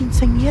for a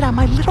quinceañera,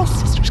 my little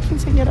sister's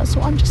quinceañera.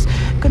 So I'm just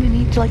gonna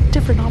need, like,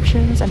 different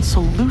options and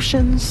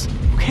solutions,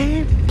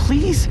 okay?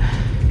 Please?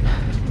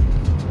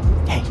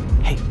 Hey,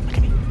 look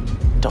at me.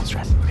 Don't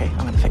stress, okay?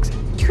 I'm gonna fix it.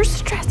 You're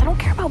stressed. I don't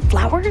care about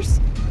flowers.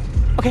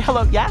 Okay,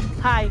 hello, yeah?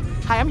 Hi,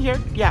 I'm here,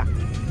 yeah.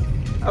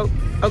 Oh,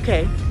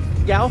 okay.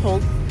 Yeah, I'll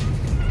hold.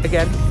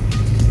 Again.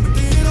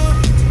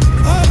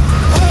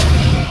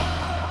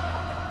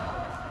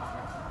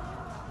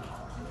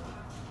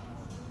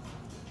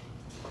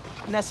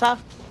 Nessa?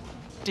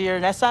 Dear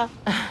Nessa?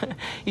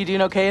 You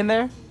doing okay in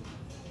there?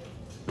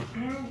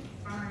 I'm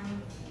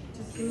fine.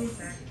 Just give me a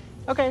sec.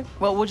 Okay,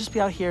 well, we'll just be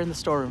out here in the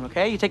storeroom,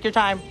 okay? You take your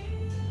time.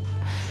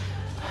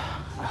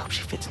 I hope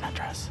she fits in that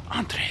dress.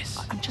 Andres.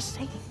 I'm just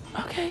saying.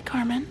 Okay,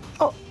 Carmen.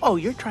 Oh,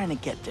 you're trying to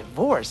get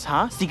divorced,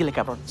 huh? Síguele,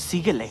 cabrón.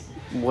 Síguele.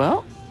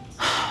 Well?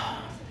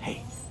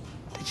 Hey,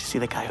 did you see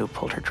the guy who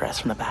pulled her dress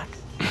from the back?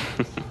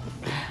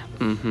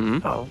 Mm-hmm.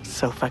 Oh,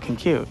 so fucking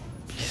cute.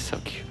 He's so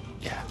cute.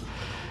 Yeah.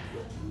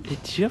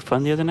 Did you have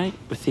fun the other night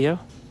with Theo?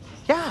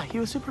 Yeah, he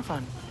was super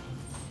fun.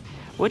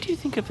 What do you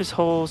think of his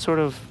whole sort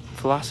of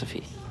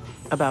philosophy?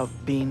 About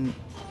being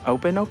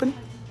open?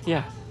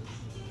 Yeah.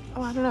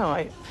 Oh, I don't know.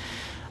 I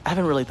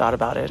haven't really thought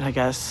about it, I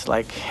guess.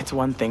 Like, it's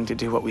one thing to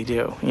do what we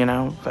do, you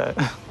know? But...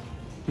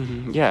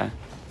 Yeah.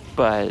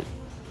 But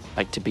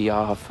Like to be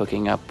off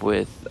hooking up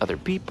with other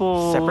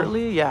people?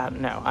 Separately? Yeah,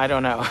 no, I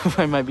don't know.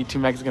 I might be too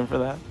Mexican for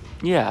that.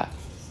 Yeah.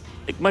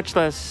 Like much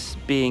less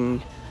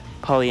being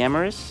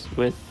polyamorous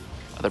with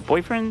other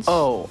boyfriends?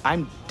 Oh,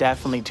 I'm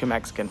definitely too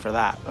Mexican for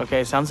that.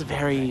 Okay, sounds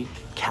very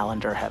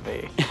calendar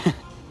heavy.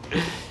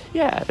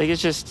 Yeah, like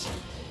it's just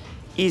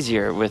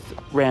easier with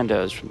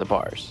randos from the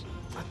bars.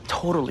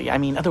 Totally. I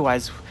mean,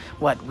 otherwise,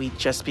 what, we'd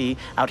just be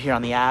out here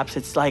on the apps?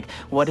 It's like,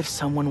 what if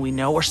someone we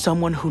know or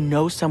someone who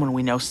knows someone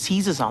we know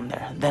sees us on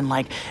there? Then,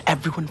 like,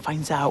 everyone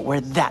finds out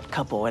we're that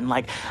couple. And,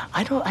 like,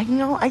 I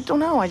don't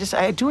know.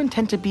 I do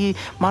intend to be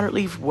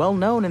moderately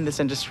well-known in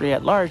this industry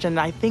at large. And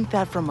I think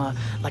that from a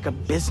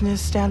business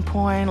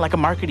standpoint, like a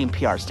marketing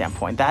PR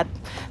standpoint,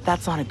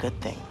 that's not a good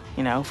thing,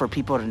 for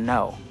people to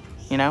know,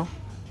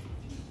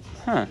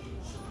 Huh.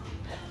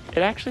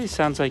 It actually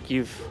sounds like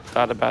you've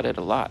thought about it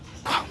a lot.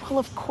 Well,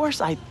 of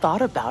course I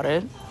thought about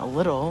it a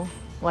little.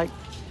 Like,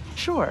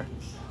 sure.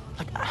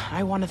 Like,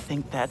 I want to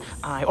think that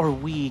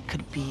we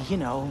could be,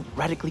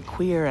 radically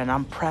queer and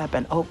on PrEP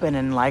and open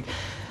and, like,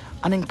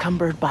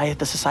 unencumbered by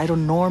the societal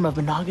norm of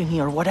monogamy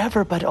or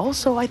whatever. But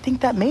also, I think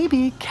that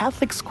maybe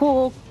Catholic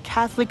school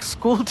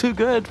too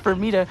good for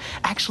me to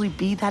actually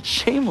be that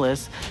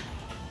shameless.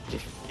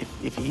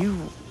 If you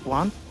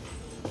want.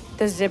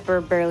 The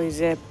zipper barely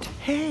zipped.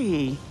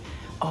 Hey.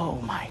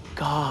 Oh my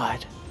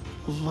God.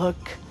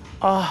 Look.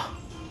 Oh,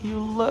 you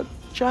look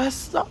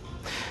just.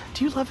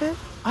 Do you love it?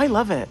 I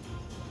love it.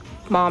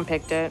 Mom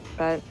picked it,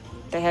 but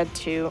they had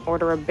to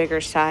order a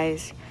bigger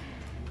size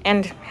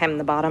and hem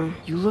the bottom.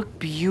 You look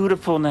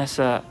beautiful,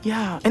 Nessa.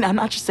 Yeah, and I'm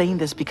not just saying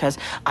this because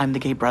I'm the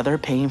gay brother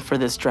paying for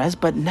this dress,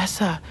 but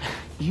Nessa,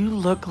 you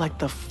look like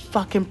the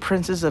fucking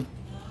princess of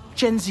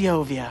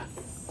Genziovia.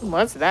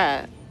 What's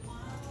that?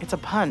 It's a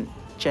pun.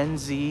 Gen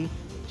Z,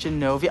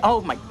 Genovia.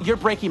 Oh my, you're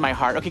breaking my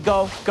heart. Okay,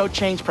 go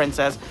change,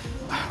 princess.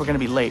 We're gonna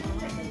be late.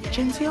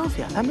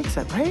 Genziovia, that makes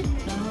sense, right?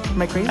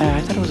 Am I crazy?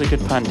 I thought it was a good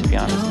pun, to be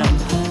honest. No.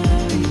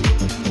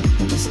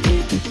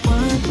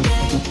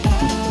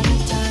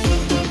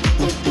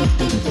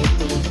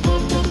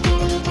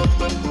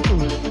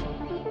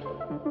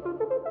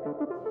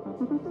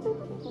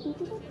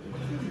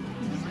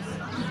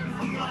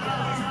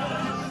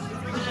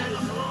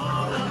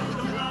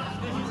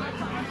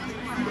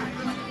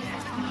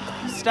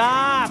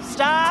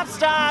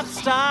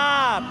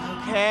 Stop.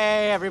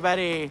 Okay,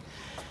 everybody.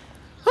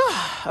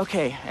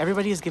 Okay,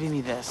 everybody is giving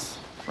me this,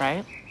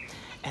 right?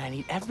 And I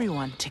need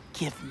everyone to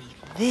give me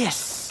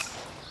this.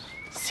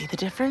 See the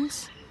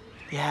difference?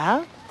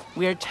 Yeah?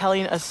 We are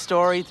telling a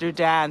story through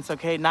dance,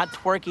 okay? Not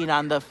twerking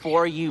on the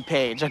For You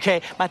page,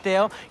 okay?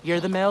 Mateo, you're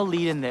the male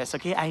lead in this,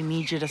 okay? I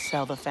need you to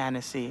sell the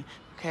fantasy,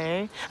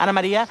 okay? Ana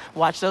Maria,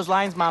 watch those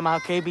lines, mama,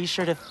 okay? Be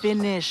sure to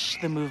finish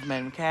the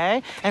movement,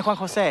 okay? And Juan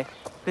Jose,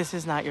 this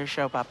is not your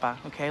show, papa,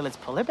 okay? Let's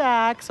pull it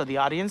back so the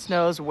audience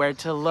knows where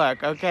to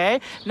look,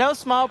 okay? No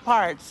small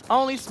parts,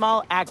 only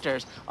small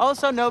actors.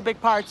 Also, no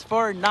big parts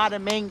for not a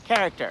main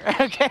character,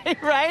 okay?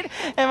 Right?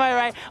 Am I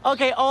right?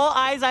 Okay, all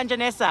eyes on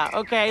Janessa,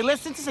 okay?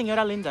 Listen to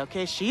Señora Linda,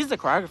 okay? She's the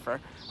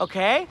choreographer,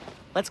 okay?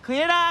 Let's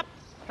clean it up.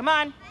 Come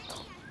on.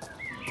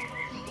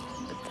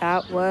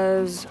 That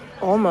was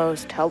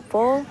almost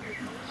helpful.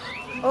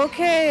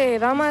 Okay,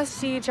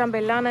 damas y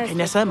chambelanes. Hey,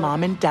 Nessa,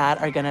 mom and dad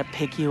are gonna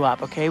pick you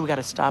up, okay? We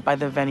gotta stop by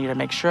the venue to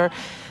make sure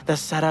the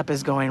setup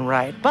is going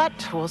right. But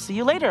we'll see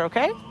you later,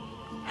 okay?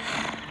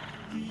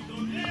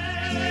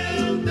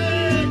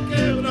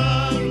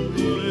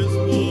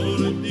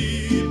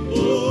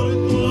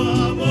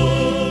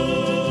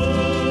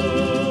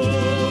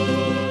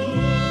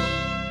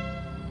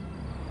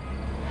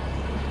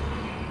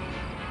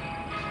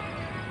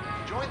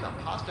 Join the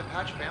Pasta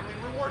Patch Family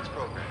Rewards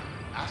Program.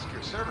 Ask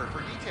your server for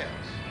details.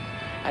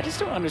 I just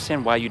don't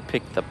understand why you'd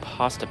pick the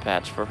Pasta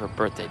Patch for her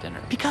birthday dinner.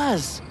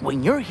 Because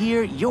when you're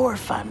here, you're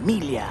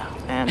familia.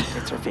 And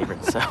it's her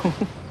favorite, so.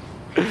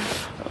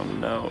 Oh,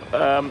 no.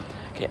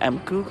 Okay, I'm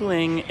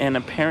Googling, and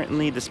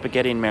apparently the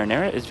spaghetti and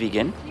marinara is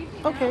vegan.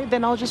 Okay,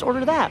 then I'll just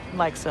order that,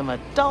 like some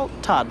adult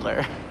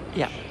toddler.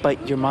 Yeah,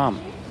 but your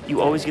mom,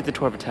 you always get the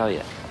Tour of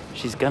Italia.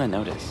 She's gonna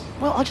notice.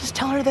 Well, I'll just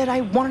tell her that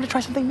I wanted to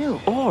try something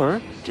new.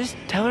 Or just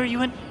tell her you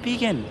went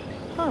vegan.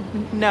 Oh,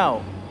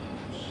 no.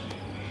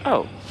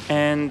 Oh,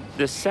 and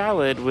the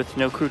salad with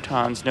no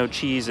croutons, no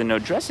cheese, and no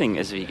dressing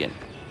is vegan.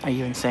 Are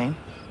you insane?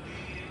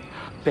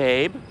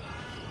 Babe,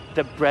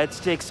 the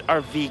breadsticks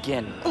are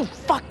vegan. Oh,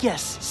 fuck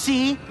yes.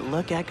 See?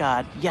 Look at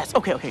God. Yes.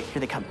 Okay, here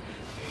they come.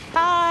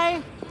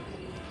 Hi.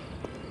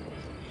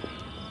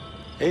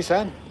 Hey,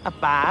 son.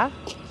 Appa.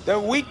 The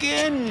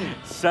weekend.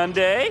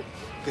 Sunday?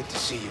 Good to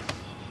see you.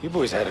 You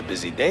boys had a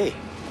busy day.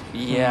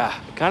 Yeah,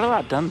 got a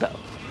lot done, though.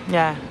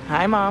 Yeah.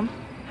 Hi, Mom.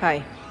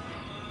 Hi.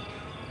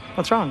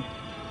 What's wrong?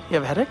 You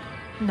have a headache?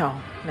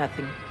 No,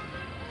 nothing.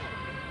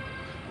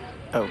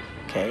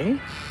 Okay.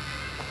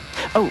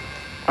 Oh,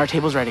 our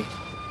table's ready.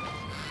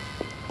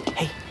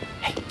 Hey,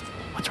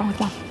 what's wrong with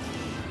Mom?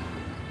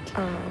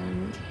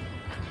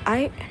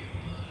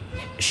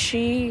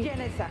 She...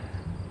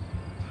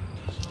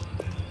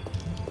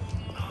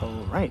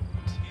 All right.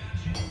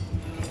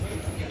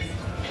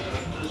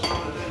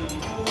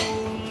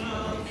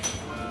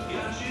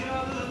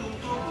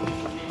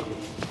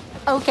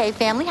 Okay,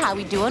 family, how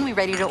we doing? We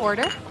ready to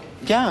order?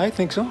 Yeah, I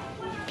think so.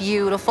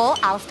 Beautiful.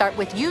 I'll start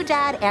with you,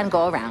 Dad, and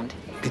go around.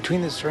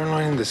 Between the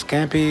sirloin and the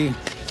scampi,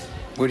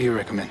 what do you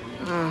recommend?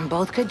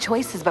 Both good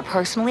choices, but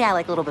personally, I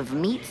like a little bit of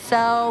meat,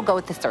 so go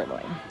with the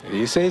sirloin. If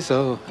you say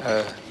so.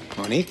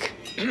 Monique?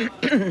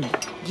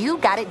 You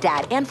got it,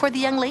 Dad. And for the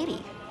young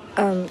lady.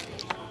 Can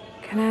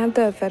I have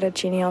the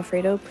fettuccine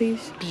Alfredo,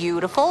 please?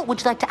 Beautiful.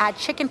 Would you like to add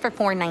chicken for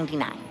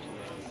 $4.99?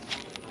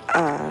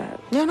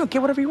 No,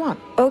 get whatever you want.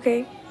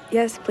 Okay.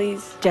 Yes,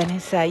 please.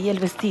 Janessa, ¿y el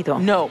vestido?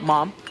 No,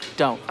 Mom,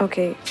 don't.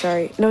 Okay,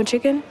 sorry. No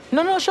chicken?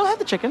 No, she'll have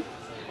the chicken.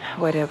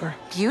 Whatever.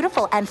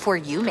 Beautiful. And for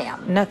you,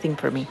 ma'am. Nothing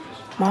for me.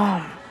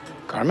 Mom.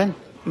 Carmen?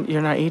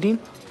 You're not eating?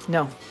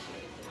 No.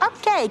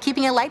 Okay,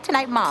 keeping it light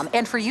tonight, Mom.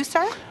 And for you,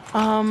 sir?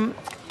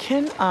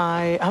 Can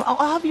I'll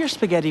have your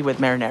spaghetti with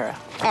marinara.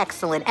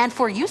 Excellent. And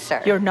for you,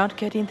 sir? You're not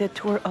getting the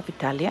tour of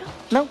Italia?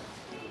 No,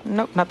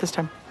 not this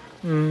time.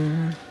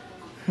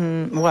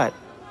 What?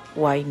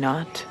 Why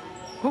not?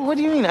 What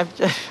do you mean? I've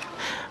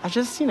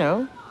just,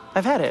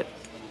 I've had it.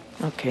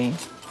 Okay.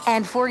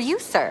 And for you,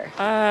 sir?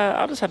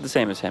 I'll just have the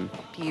same as him.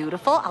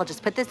 Beautiful. I'll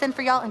just put this in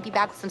for y'all and be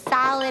back with some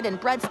salad and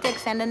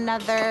breadsticks and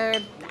another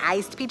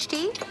iced peach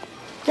tea.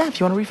 Yeah, if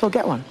you want a refill,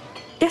 get one.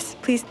 Yes,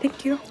 please.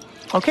 Thank you.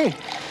 Okay.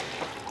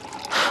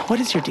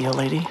 What is your deal,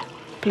 lady?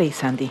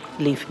 Please, Andy,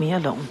 leave me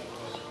alone.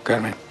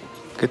 Carmen,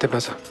 ¿qué te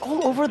pasa?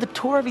 All over the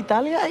tour of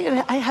Italia?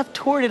 I have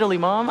toured Italy,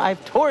 Mom.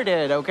 I've toured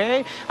it,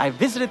 okay? I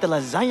visited the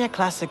Lasagna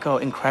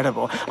Classico,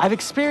 incredible. I've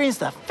experienced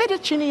the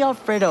fettuccine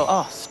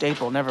Alfredo,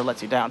 staple, never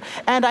lets you down.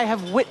 And I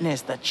have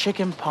witnessed the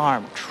chicken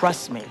parm,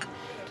 trust me.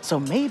 So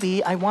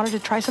maybe I wanted to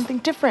try something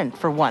different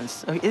for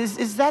once.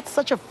 Is that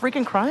such a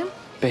freaking crime?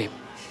 Babe.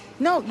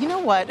 No, you know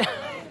what?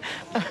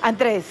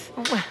 Andres,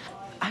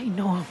 I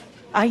know.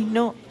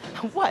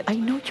 What? I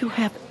know you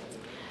have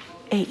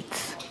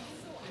AIDS.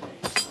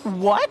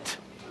 What?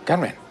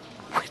 Carmen,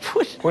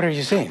 what are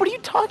you saying? What are you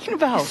talking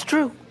about? It's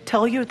true.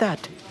 Tell you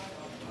that.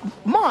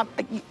 Mom,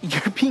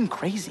 you're being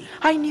crazy.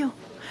 I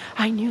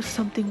knew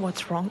something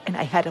was wrong, and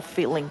I had a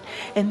feeling.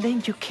 And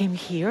then you came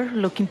here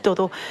looking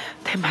todo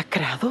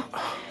demacrado,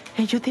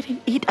 and you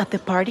didn't eat at the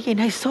party,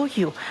 and I saw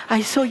you.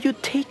 I saw you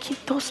taking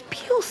those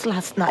pills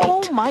last night.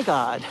 Oh, my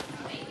God.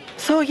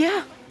 So,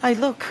 yeah,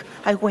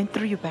 I went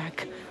through your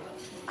bag.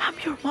 I'm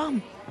your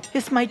mom.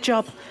 It's my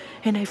job.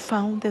 And I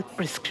found the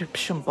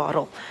prescription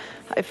bottle.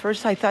 At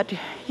first, I thought,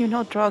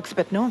 drugs,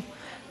 but no.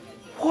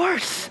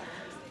 Worse.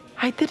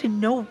 I didn't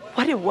know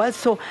what it was,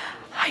 so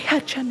I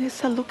had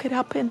Janessa look it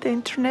up in the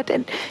internet,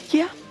 and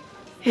yeah,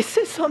 it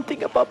says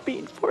something about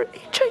being for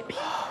HIV.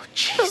 Oh,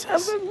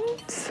 Jesus.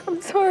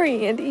 I'm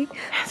sorry, Andy.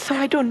 So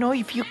I don't know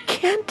if you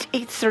can't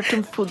eat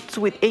certain foods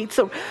with AIDS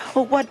or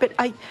what, but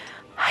I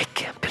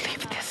can't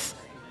believe this.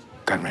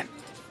 Carmen,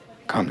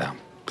 calm down,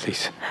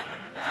 please.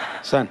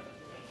 Son,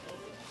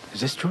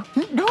 is this true?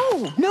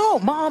 No,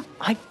 Mom.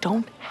 I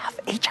don't have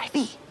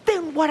HIV.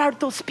 Then what are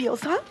those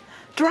pills, huh?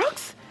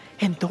 Drugs?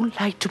 And don't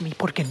lie to me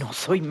porque no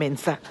soy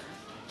mensa.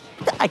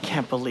 I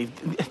can't believe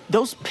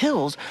those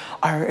pills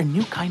are a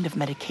new kind of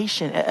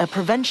medication, a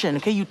prevention.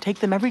 Okay, you take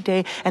them every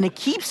day, and it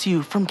keeps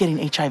you from getting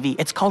HIV.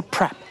 It's called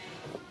PrEP.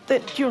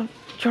 That you're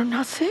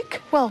not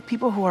sick? Well,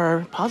 people who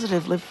are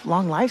positive live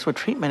long lives with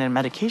treatment and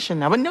medication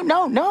now. But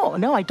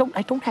no, I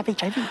don't have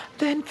HIV.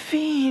 Then,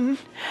 Finn,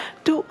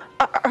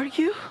 are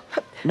you?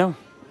 No,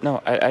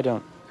 I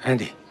don't.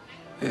 Andy,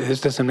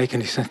 this doesn't make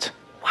any sense.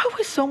 Why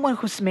would someone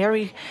who's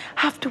married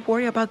have to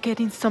worry about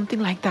getting something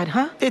like that,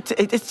 huh? It's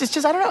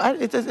just, I don't know.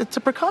 It's a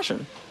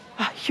precaution.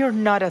 You're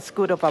not as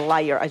good of a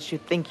liar as you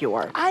think you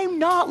are. I'm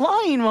not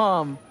lying,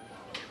 Mom.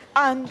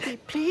 Andy,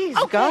 please,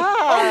 Okay,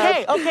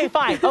 God. okay,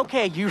 fine.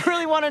 Okay, you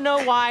really want to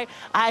know why?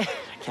 I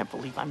can't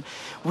believe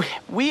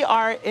we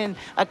are in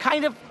a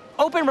kind of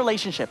open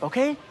relationship,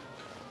 okay?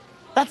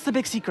 That's the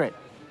big secret.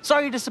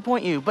 Sorry to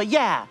disappoint you, but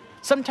yeah,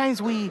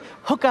 sometimes we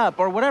hook up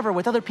or whatever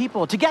with other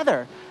people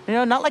together.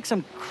 Not like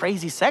some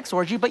crazy sex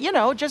orgy, but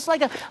just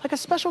like a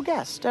special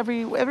guest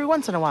every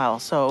once in a while.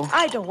 So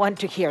I don't want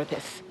to hear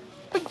this.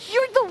 But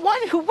you're the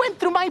one who went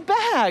through my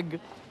bag.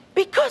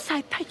 Because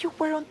I thought you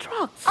were on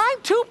drugs.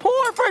 I'm too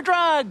poor for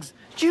drugs.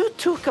 You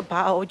took a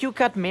vow, you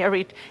got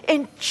married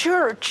in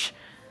church.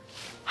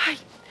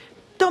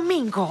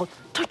 Domingo,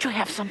 don't you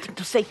have something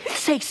to say?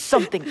 Say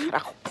something,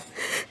 carajo.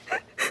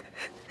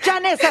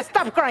 Janessa,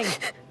 stop crying.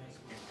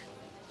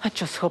 I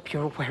just hope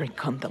you're wearing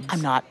condoms.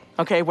 I'm not.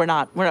 Okay, we're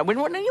not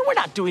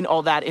doing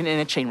all that in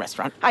a chain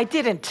restaurant. I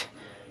didn't.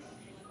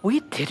 We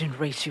didn't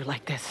raise you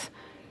like this.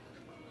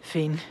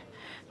 Finn,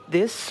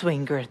 this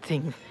swinger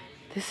thing,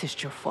 this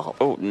is your fault.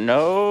 Oh,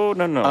 no.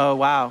 Oh,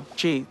 wow.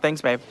 Gee, thanks,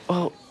 babe.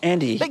 Oh,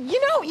 Andy. But you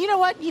know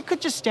what? You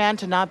could just stand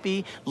to not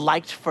be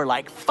liked for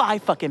like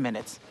 5 fucking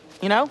minutes,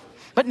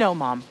 But no,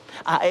 Mom,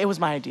 it was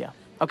my idea.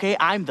 Okay,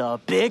 I'm the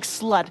big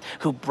slut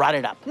who brought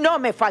it up. No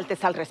me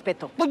faltes al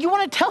respeto. Well, you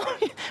want to tell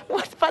me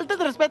what falta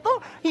de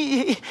respeto?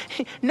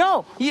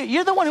 No,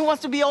 you're the one who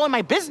wants to be all in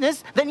my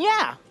business. Then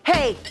yeah.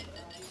 Hey,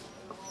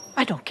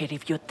 I don't care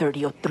if you're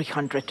 30 or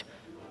 300.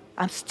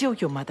 I'm still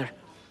your mother.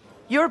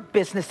 Your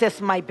business is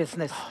my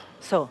business.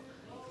 So,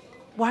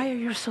 Why are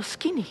you so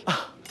skinny?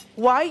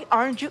 Why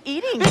aren't you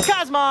eating?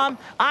 Because, Mom,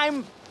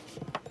 I'm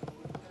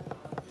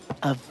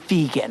a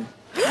vegan.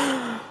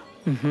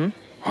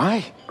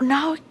 Why?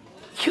 Now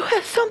you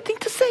have something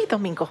to say,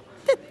 Domingo.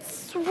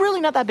 It's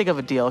really not that big of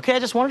a deal, okay? I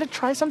just wanted to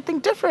try something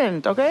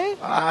different, okay?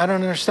 I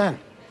don't understand.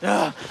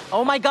 Ugh.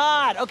 Oh my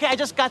God, okay, I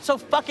just got so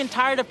fucking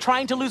tired of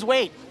trying to lose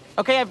weight.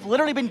 Okay, I've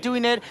literally been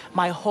doing it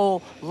my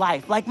whole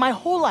life, like my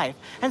whole life.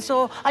 And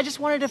so I just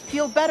wanted to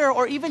feel better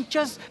or even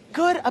just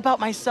good about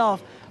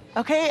myself,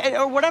 okay?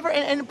 Or whatever.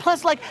 And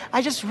plus, like,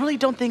 I just really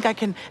don't think I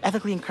can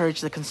ethically encourage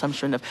the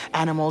consumption of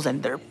animals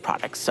and their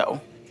products, so.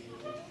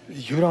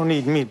 You don't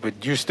eat meat,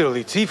 but you still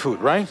eat seafood,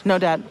 right? No,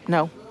 Dad,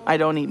 no. I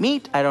don't eat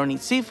meat, I don't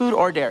eat seafood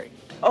or dairy.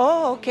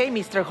 Oh, okay,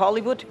 Mr.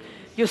 Hollywood.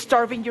 You're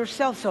starving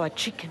yourself so a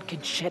chicken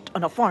can shit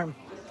on a farm.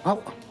 Well,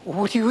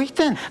 what do you eat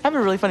then? I have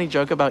a really funny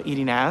joke about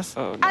eating ass.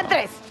 Oh, no.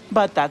 Andres!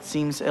 But that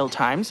seems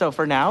ill-timed, so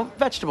for now,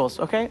 vegetables,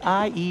 okay?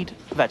 I eat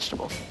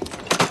vegetables.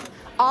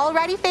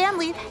 Alrighty,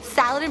 family.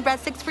 Salad and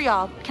breadsticks for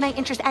y'all. Can I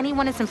interest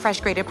anyone in some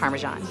fresh grated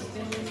Parmesan?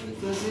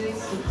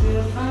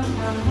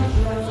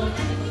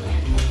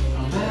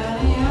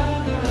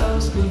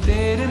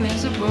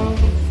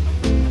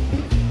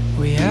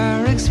 We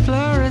are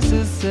explorers,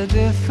 it's a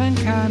different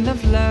kind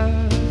of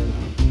love.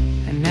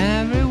 And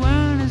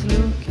everyone is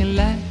looking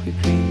like we're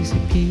crazy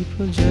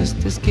people just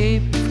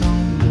escaping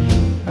from the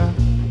loop.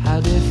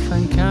 A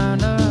different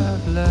kind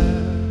of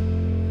love.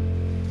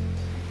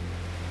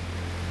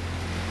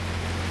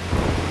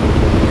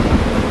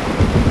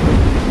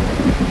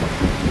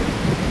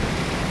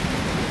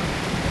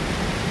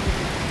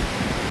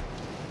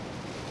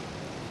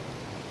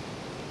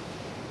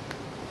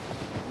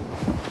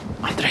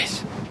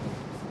 Andres,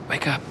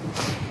 wake up.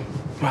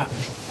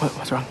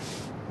 What's wrong?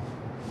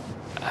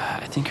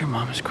 I think your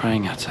mom is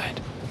crying outside.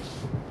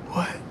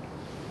 What?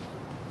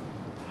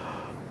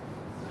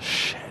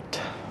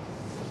 Shit.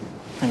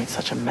 I made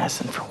such a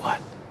mess, and for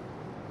what?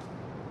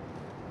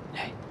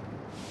 Hey,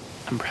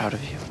 I'm proud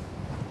of you.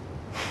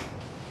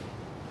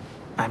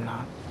 I'm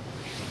not.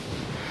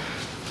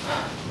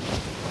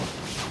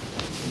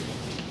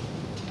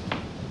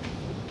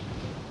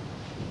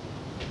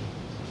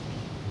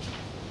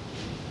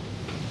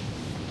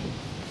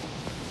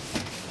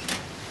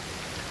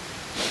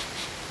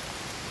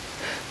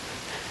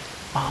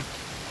 Mom,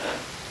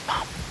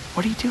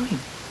 what are you doing?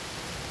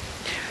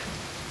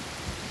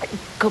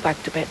 Go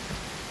back to bed.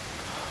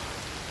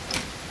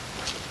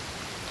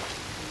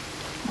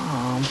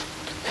 Mom,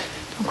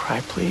 don't cry,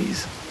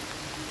 please.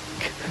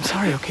 I'm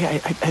sorry,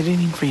 okay? I didn't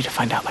mean for you to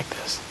find out like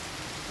this.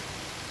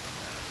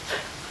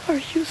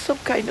 Are you some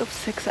kind of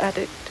sex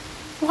addict?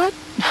 What?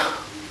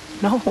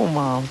 No,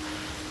 Mom.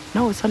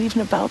 No, it's not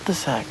even about the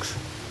sex.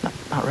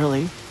 Not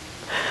really.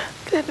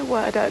 Then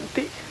what,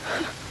 Auntie?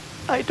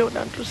 I don't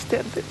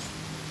understand this.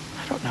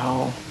 I don't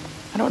know.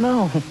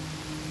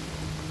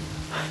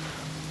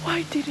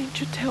 Why didn't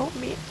you tell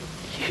me?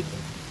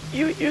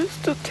 You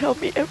used to tell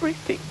me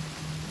everything.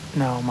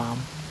 No, Mom.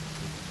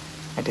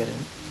 I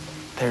didn't.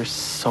 There's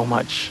so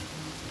much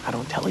I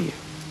don't tell you.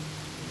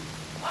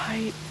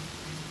 Why?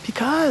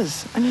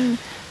 Because, I mean,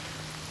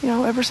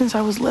 ever since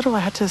I was little, I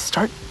had to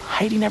start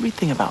hiding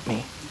everything about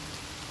me.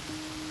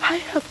 I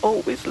have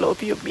always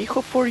loved you,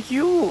 mijo, for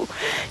you.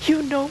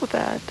 You know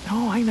that.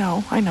 No, I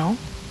know.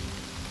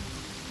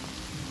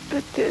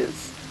 But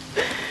this...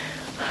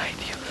 Ay,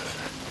 Dios.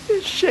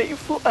 It's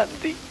shameful,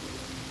 Andy.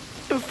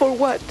 And for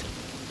what?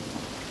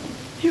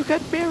 You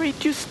got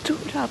married, you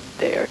stood up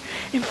there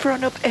in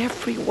front of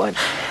everyone.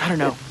 I don't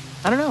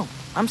know.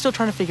 I'm still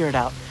trying to figure it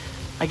out.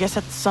 I guess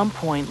at some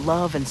point,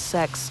 love and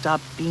sex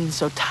stopped being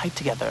so tied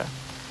together.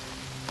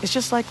 It's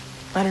just like,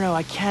 I don't know,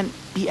 I can't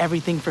be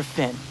everything for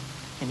Finn,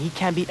 and he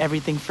can't be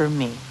everything for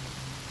me.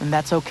 And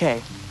that's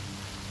okay.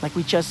 Like,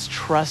 we just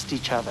trust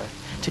each other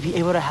to be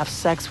able to have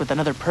sex with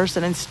another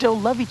person and still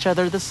love each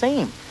other the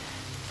same.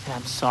 And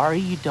I'm sorry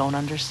you don't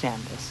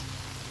understand this.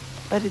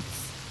 But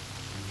it's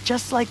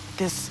just like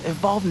this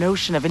evolved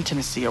notion of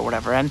intimacy or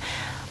whatever, and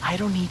I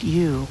don't need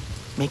you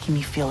making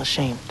me feel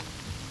ashamed.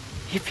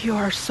 If you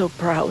are so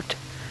proud,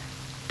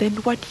 then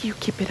why do you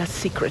keep it a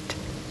secret?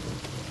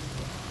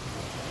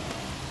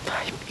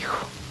 Ay,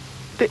 mijo,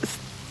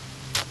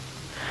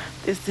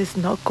 this is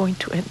not going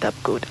to end up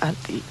good,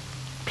 Auntie.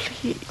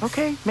 Please.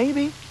 Okay,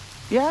 maybe.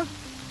 Yeah,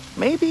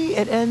 maybe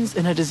it ends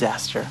in a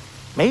disaster.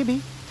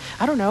 Maybe.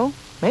 I don't know.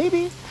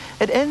 Maybe.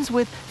 It ends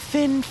with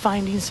Finn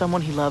finding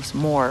someone he loves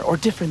more or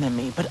different than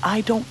me, but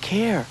I don't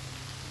care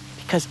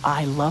because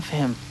I love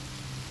him.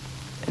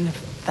 And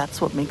if that's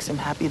what makes him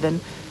happy,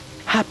 then...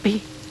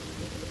 Happy?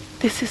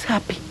 This is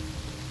happy.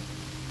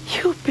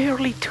 You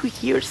barely 2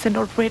 years and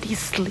already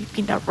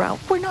sleeping around.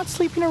 We're not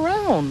sleeping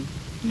around.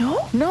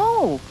 No?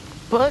 No.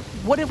 But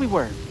what if we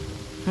were?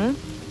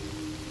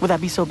 Would that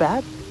be so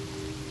bad?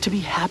 To be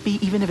happy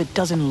even if it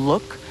doesn't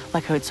look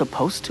like how it's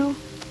supposed to?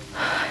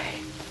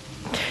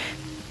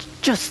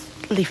 Just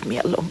leave me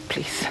alone,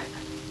 please.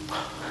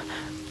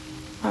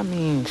 I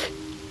mean,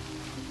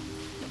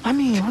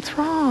 what's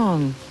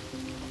wrong?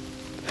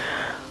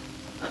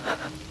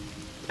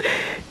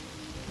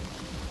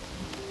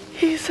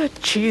 He's a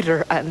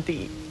cheater,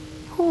 Andy.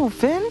 Who,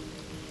 Vin?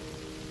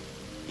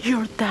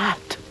 Your dad.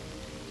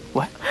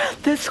 What?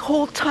 This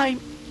whole time,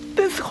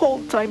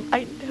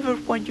 I never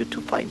want you to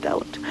find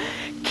out.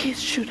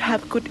 Kids should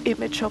have good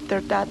image of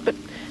their dad, but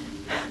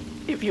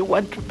if you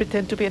want to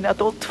pretend to be an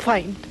adult,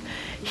 fine.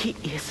 He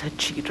is a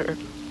cheater.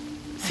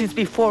 Since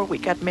before we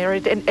got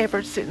married and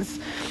ever since.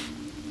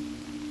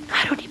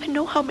 I don't even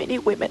know how many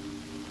women.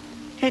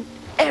 And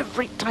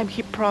every time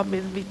he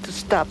promised me to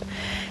stop.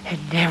 And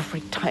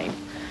every time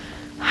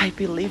I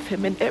believe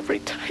him, and every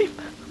time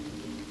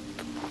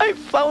I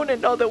found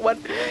another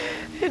one.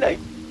 And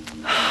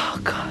oh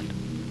God.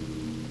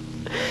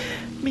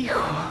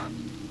 Mijo,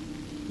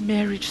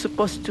 marriage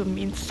supposed to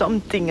mean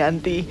something,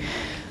 Andy.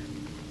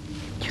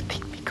 You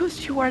think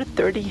because you are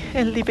 30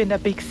 and live in a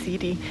big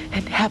city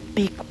and have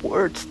big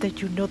words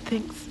that you know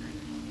things,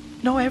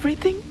 know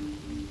everything?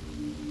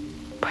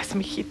 Pues,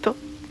 mijito,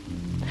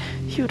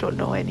 you don't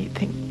know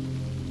anything.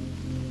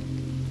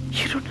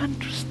 You don't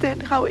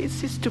understand how it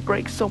is to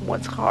break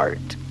someone's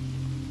heart.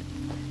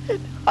 And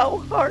how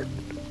hard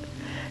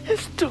it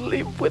is to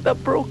live with a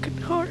broken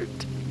heart.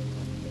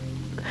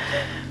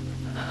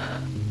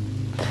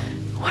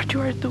 What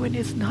you are doing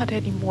is not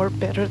any more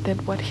better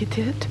than what he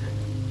did.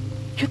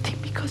 You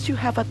think because you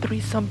have a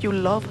threesome you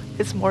love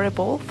is more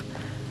evolved?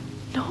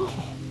 No.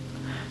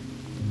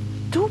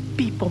 Two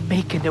people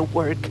making it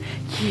work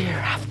year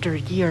after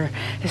year,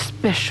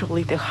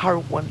 especially the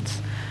hard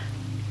ones.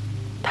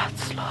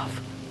 That's love.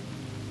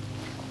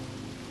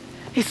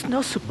 It's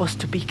not supposed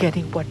to be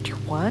getting what you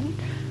want.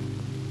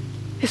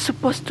 It's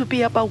supposed to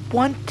be about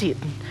wanting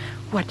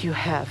what you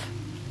have.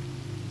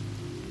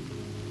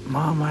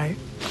 Mom, I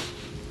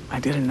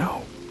didn't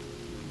know.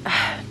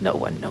 No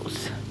one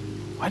knows.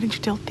 Why didn't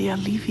you tell Tia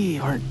Livy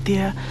or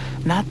Tia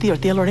Nati or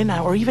Tia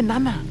Lorena or even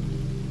Nana?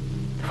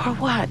 For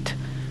what?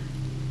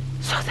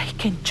 So they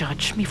can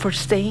judge me for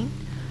staying?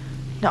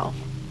 No,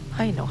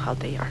 I know how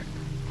they are.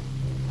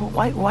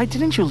 Well, why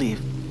didn't you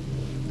leave?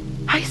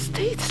 I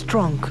stayed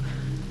strong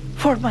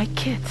for my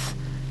kids.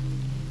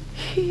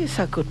 He is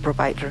a good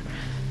provider,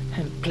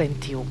 and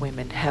plenty of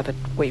women have it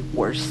way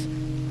worse.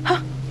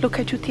 Huh? Look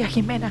at you, Tia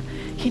Jimena.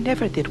 He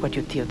never did what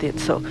your Tio did,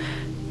 so...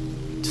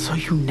 So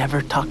you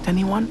never talked to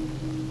anyone?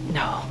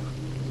 No.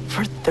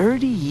 For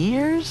 30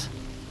 years?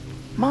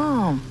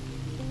 Mom,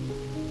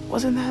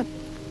 wasn't that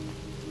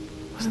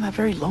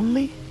very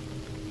lonely?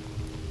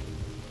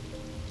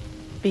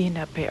 Being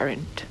a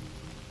parent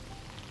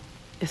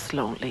is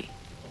lonely.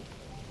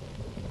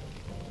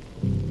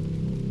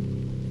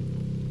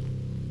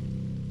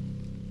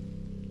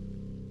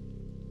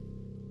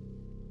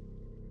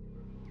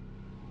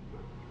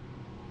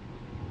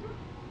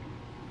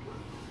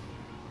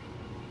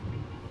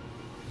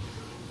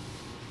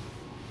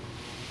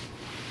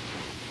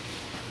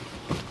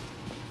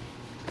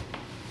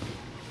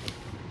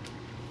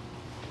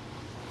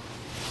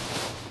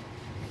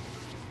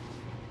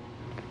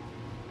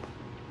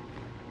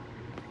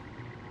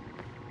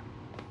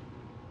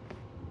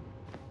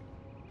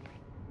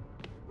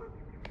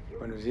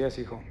 Buenos días,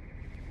 hijo.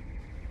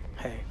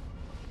 Hey.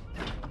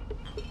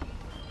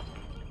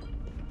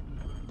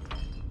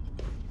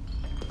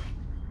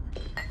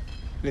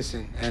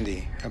 Listen,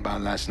 Andy,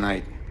 about last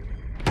night.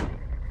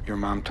 Your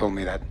mom told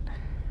me that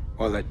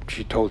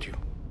she told you.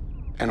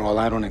 And while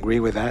I don't agree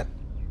with that,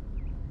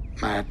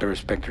 I have to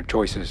respect her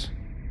choices.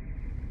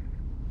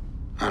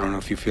 I don't know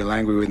if you feel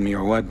angry with me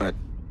or what, but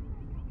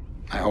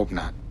I hope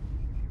not.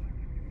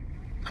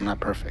 I'm not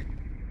perfect.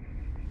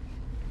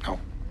 No.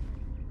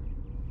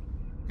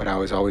 But I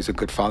was always a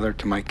good father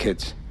to my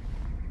kids.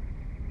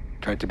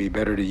 Tried to be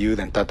better to you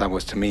than Tata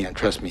was to me, and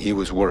trust me, he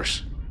was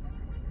worse.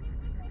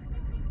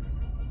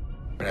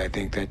 But I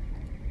think that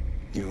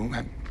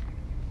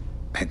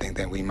I think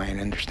that we might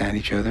understand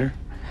each other.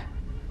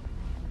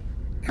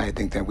 I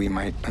think that we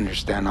might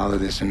understand all of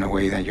this in a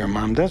way that your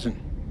mom doesn't.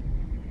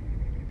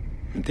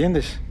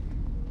 ¿Entiendes?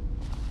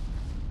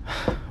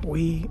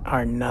 We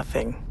are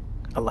nothing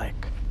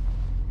alike.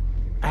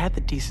 I had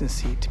the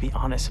decency to be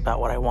honest about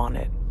what I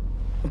wanted,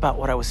 about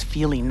what I was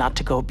feeling, not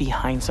to go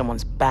behind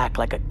someone's back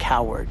like a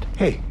coward.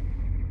 Hey,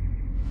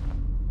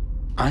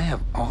 I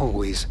have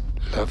always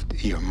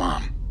loved your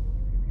mom.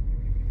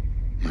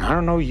 And I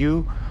don't know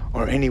you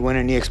or anyone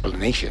any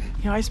explanation.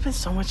 You know, I spent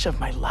so much of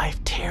my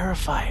life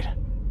terrified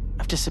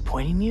of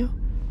disappointing you.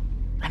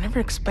 I never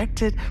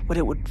expected what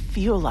it would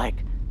feel like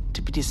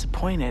to be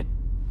disappointed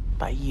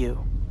by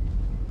you.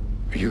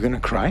 Are you gonna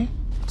cry?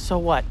 So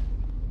what?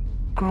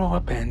 Grow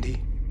up,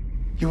 Andy.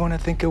 You wanna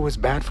think it was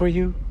bad for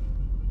you?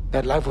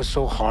 That life was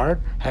so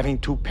hard, having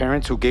two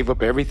parents who gave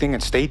up everything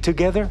and stayed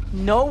together?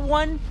 No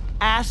one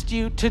asked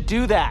you to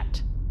do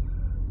that.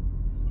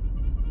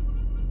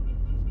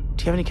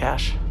 Do you have any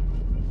cash?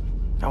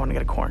 I want to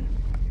get a corn.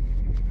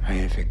 Hay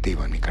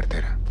efectivo en mi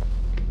cartera.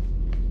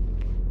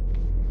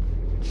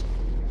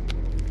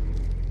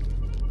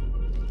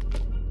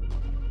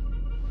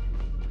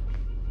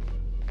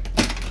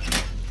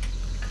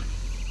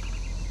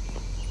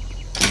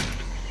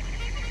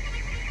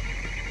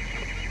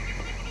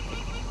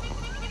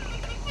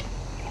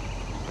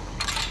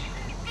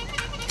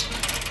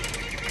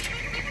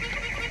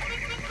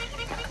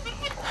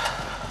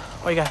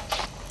 Oiga,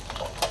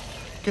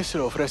 ¿Qué se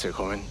le ofrece,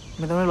 joven?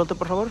 ¿me da un elote,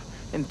 por favor?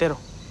 Entero.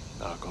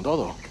 ¿Con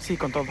todo? Sí,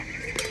 con todo.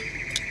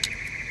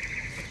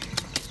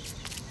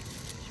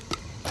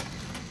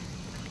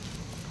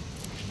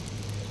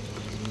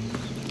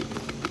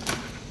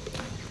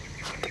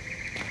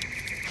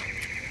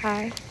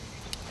 Hi.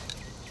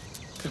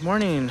 Good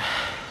morning.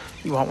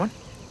 You want one?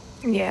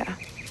 Yeah.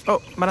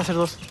 Oh, van a ser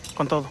dos,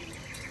 con todo.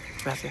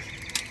 Gracias.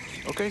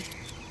 Ok.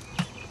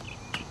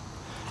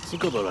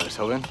 $5,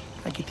 joven.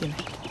 Aquí tiene.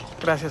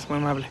 Gracias, muy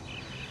amable.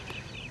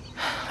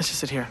 Let's just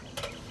sit here.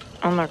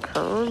 On the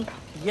curb?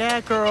 Yeah,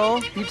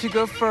 girl. You two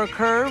go for a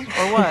curve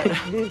or what?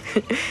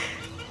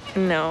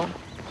 No.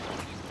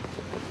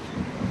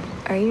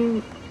 Are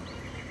you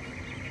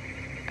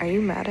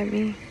mad at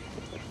me?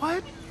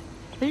 What?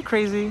 Are you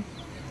crazy?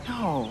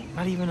 No,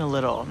 not even a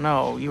little.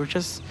 No, you were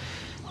just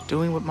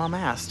doing what Mom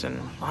asked. And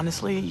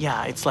honestly,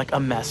 yeah, it's like a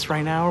mess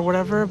right now or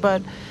whatever,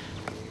 but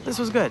this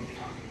was good.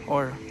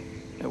 Or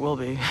it will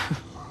be.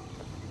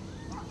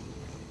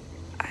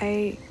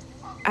 I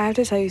have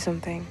to tell you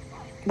something.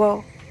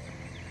 Well,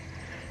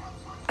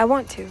 I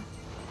want to.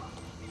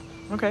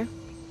 Okay.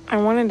 I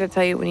wanted to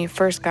tell you when you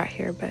first got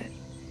here, but...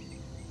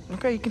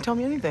 Okay, you can tell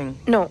me anything.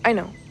 No, I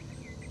know.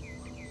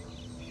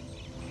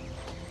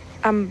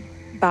 I'm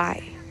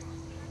bi.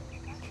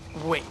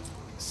 Wait.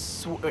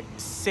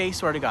 Say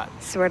swear to God.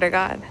 Swear to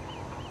God.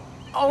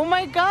 Oh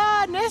my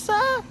God,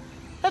 Nessa!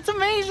 That's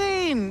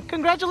amazing!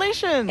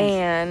 Congratulations!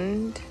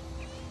 And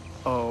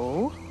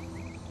Oh?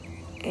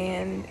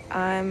 and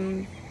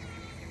I'm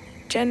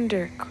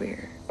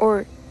genderqueer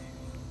or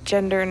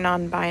gender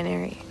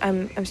non-binary.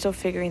 I'm still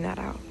figuring that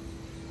out.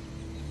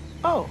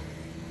 Oh.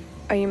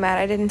 Are you mad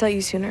I didn't tell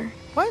you sooner?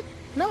 What?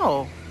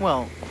 No.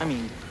 Well, I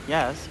mean,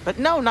 yes, but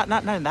no, not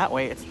in that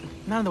way. It's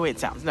not in the way it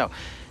sounds. No.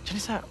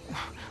 Janessa,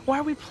 why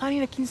are we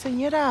planning a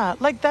quinceañera?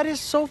 Like, that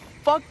is so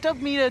fucked up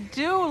me to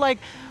do. Like,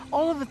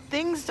 all of the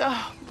things,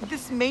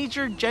 this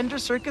major gender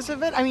circus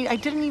event. I mean, I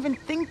didn't even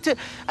think to,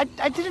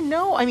 I didn't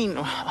know. I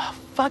mean,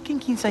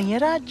 fucking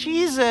quinceañera?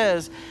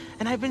 Jesus.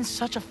 And I've been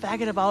such a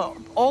faggot about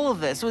all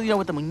of this. You know,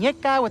 with the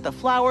muñeca, with the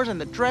flowers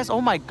and the dress.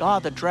 Oh my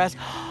God, the dress.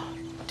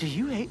 Do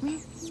you hate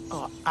me?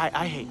 Oh,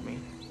 I hate me.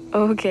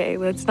 Okay,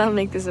 let's not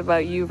make this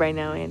about you right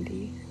now,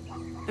 Andy.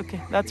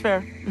 Okay, that's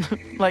fair.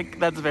 Like,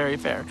 that's very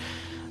fair.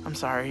 I'm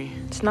sorry.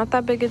 It's not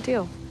that big a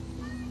deal.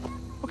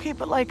 Okay,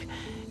 but like,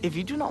 if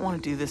you do not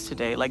want to do this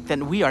today, like,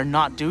 then we are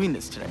not doing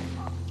this today.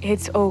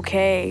 It's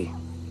okay.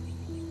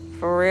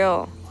 For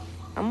real.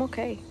 I'm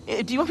okay.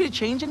 Do you want me to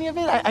change any of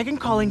it? I can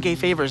call in gay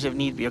favors if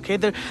need be, okay?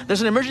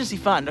 There's an emergency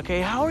fund,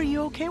 okay? How are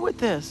you okay with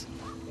this?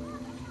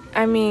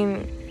 I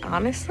mean,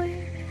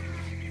 honestly,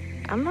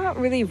 I'm not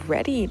really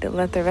ready to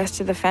let the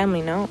rest of the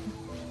family know.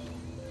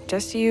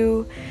 Just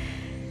you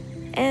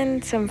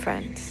and some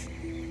friends.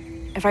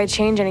 If I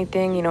change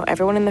anything, you know,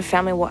 everyone in the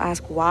family will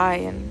ask why,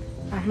 and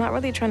I'm not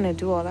really trying to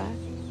do all that.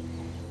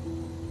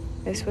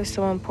 This was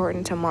so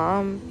important to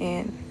Mom,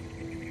 and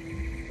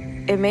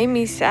it made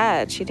me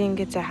sad she didn't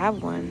get to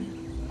have one.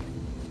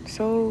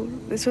 So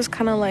this was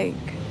kind of like,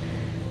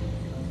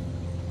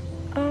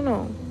 I don't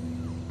know,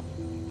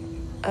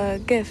 a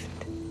gift,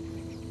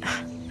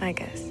 I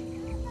guess,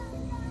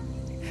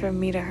 from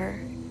me to her.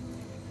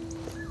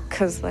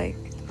 'Cause like,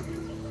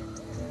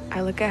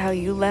 I look at how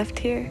you left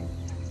here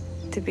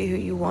to be who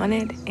you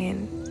wanted,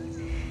 and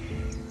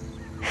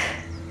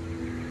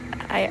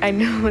I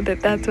know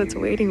that that's what's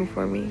waiting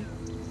for me.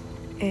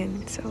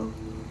 And so,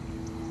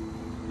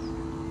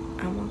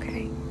 I'm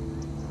okay.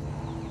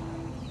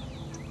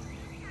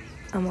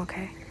 I'm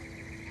okay.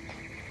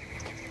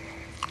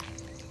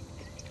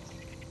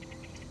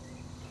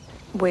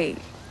 Wait.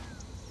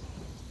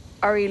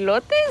 Are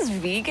elotes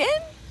vegan?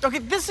 Okay,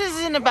 this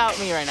isn't about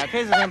me right now,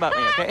 okay? This isn't about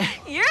me, okay?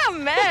 You're a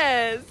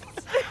mess.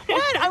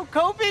 What? I'm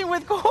coping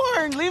with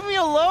corn. Leave me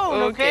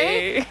alone,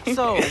 okay?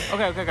 So,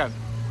 okay.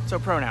 So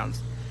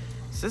pronouns.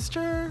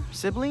 Sister?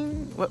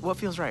 Sibling? What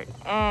feels right?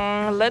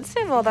 Let's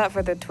save all that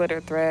for the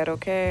Twitter thread,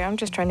 okay? I'm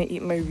just trying to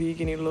eat my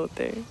vegan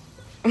elote.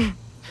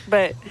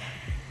 But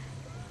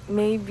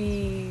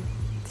maybe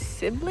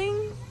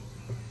sibling?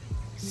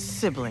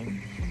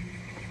 Sibling.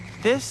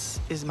 This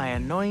is my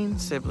annoying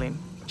sibling,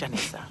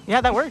 Janessa.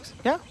 Yeah, that works.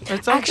 Yeah,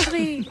 it's all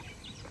Actually,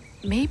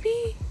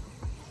 maybe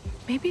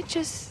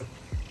just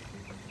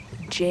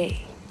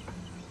Jay.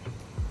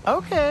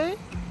 Okay,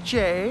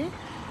 Jay.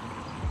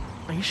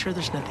 Are you sure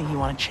there's nothing you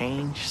want to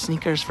change?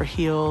 Sneakers for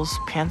heels,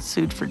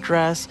 pantsuit for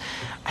dress.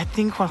 I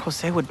think Juan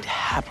Jose would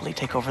happily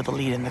take over the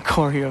lead in the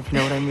choreo, if you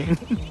know what I mean.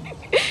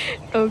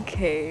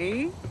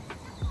 Okay.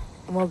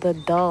 Well, the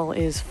doll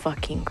is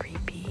fucking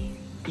creepy.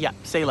 Yeah,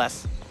 say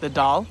less. The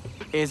doll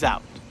is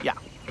out. Yeah.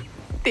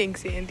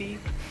 Thanks, Andy.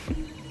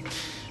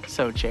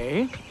 So,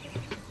 Jay,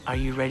 are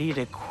you ready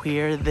to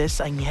queer this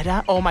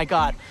añera? Oh my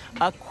God,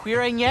 a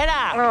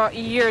queerañera! Oh,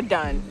 you're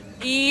done.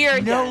 You're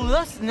done.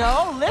 Listen,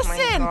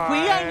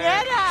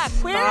 queerañera!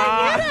 Stop.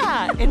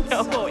 Queerañera!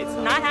 No, it's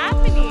not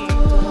happening.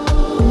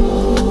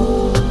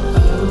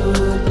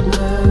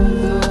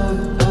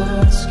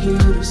 Ask you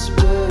to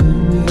spare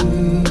me.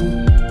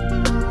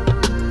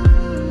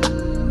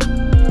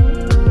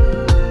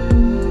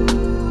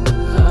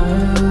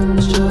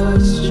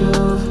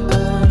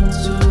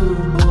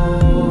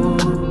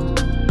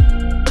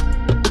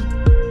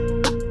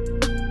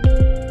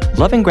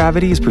 Love and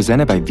Gravity is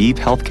presented by Vive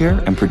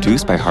Healthcare and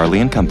produced by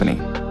Harley & Company.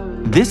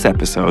 This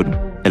episode,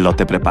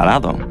 Elote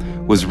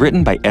PrEParado, was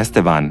written by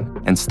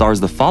Esteban and stars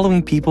the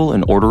following people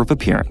in order of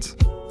appearance.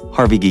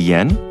 Harvey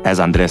Guillen as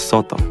Andres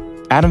Soto,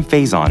 Adam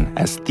Faison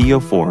as Theo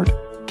Ford,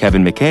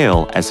 Kevin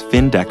McHale as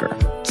Finn Decker,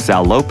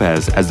 Sal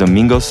Lopez as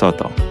Domingo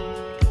Soto,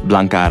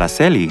 Blanca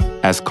Araceli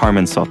as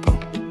Carmen Soto,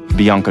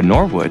 Bianca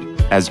Norwood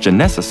as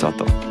Janessa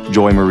Soto,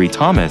 Joy Marie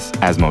Thomas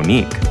as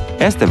Monique,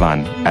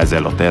 Esteban as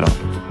Elotero.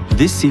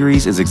 This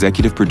series is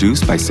executive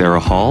produced by Sarah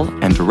Hall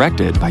and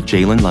directed by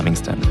Jalen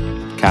Livingston.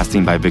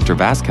 Casting by Victor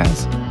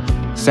Vasquez.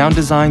 Sound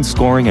design,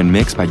 scoring, and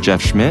mix by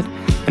Jeff Schmidt,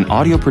 and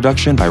audio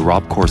production by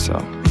Rob Corso.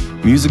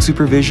 Music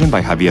supervision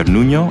by Javier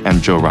Nuno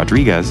and Joe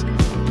Rodriguez.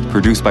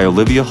 Produced by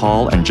Olivia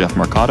Hall and Jeff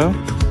Mercado.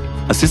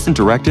 Assistant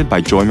directed by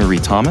Joy Marie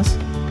Thomas.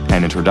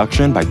 And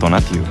introduction by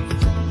Tonatiu.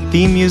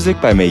 Theme music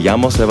by Me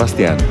Llamo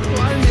Sebastián.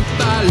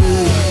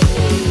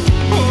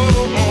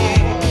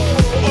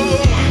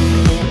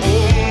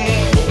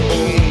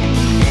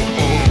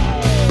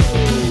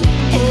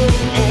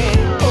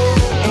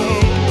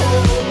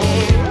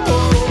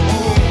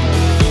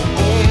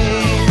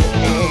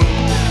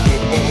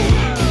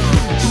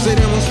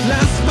 Seremos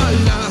las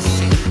balas,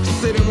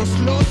 seremos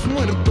los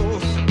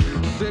muertos,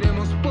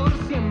 seremos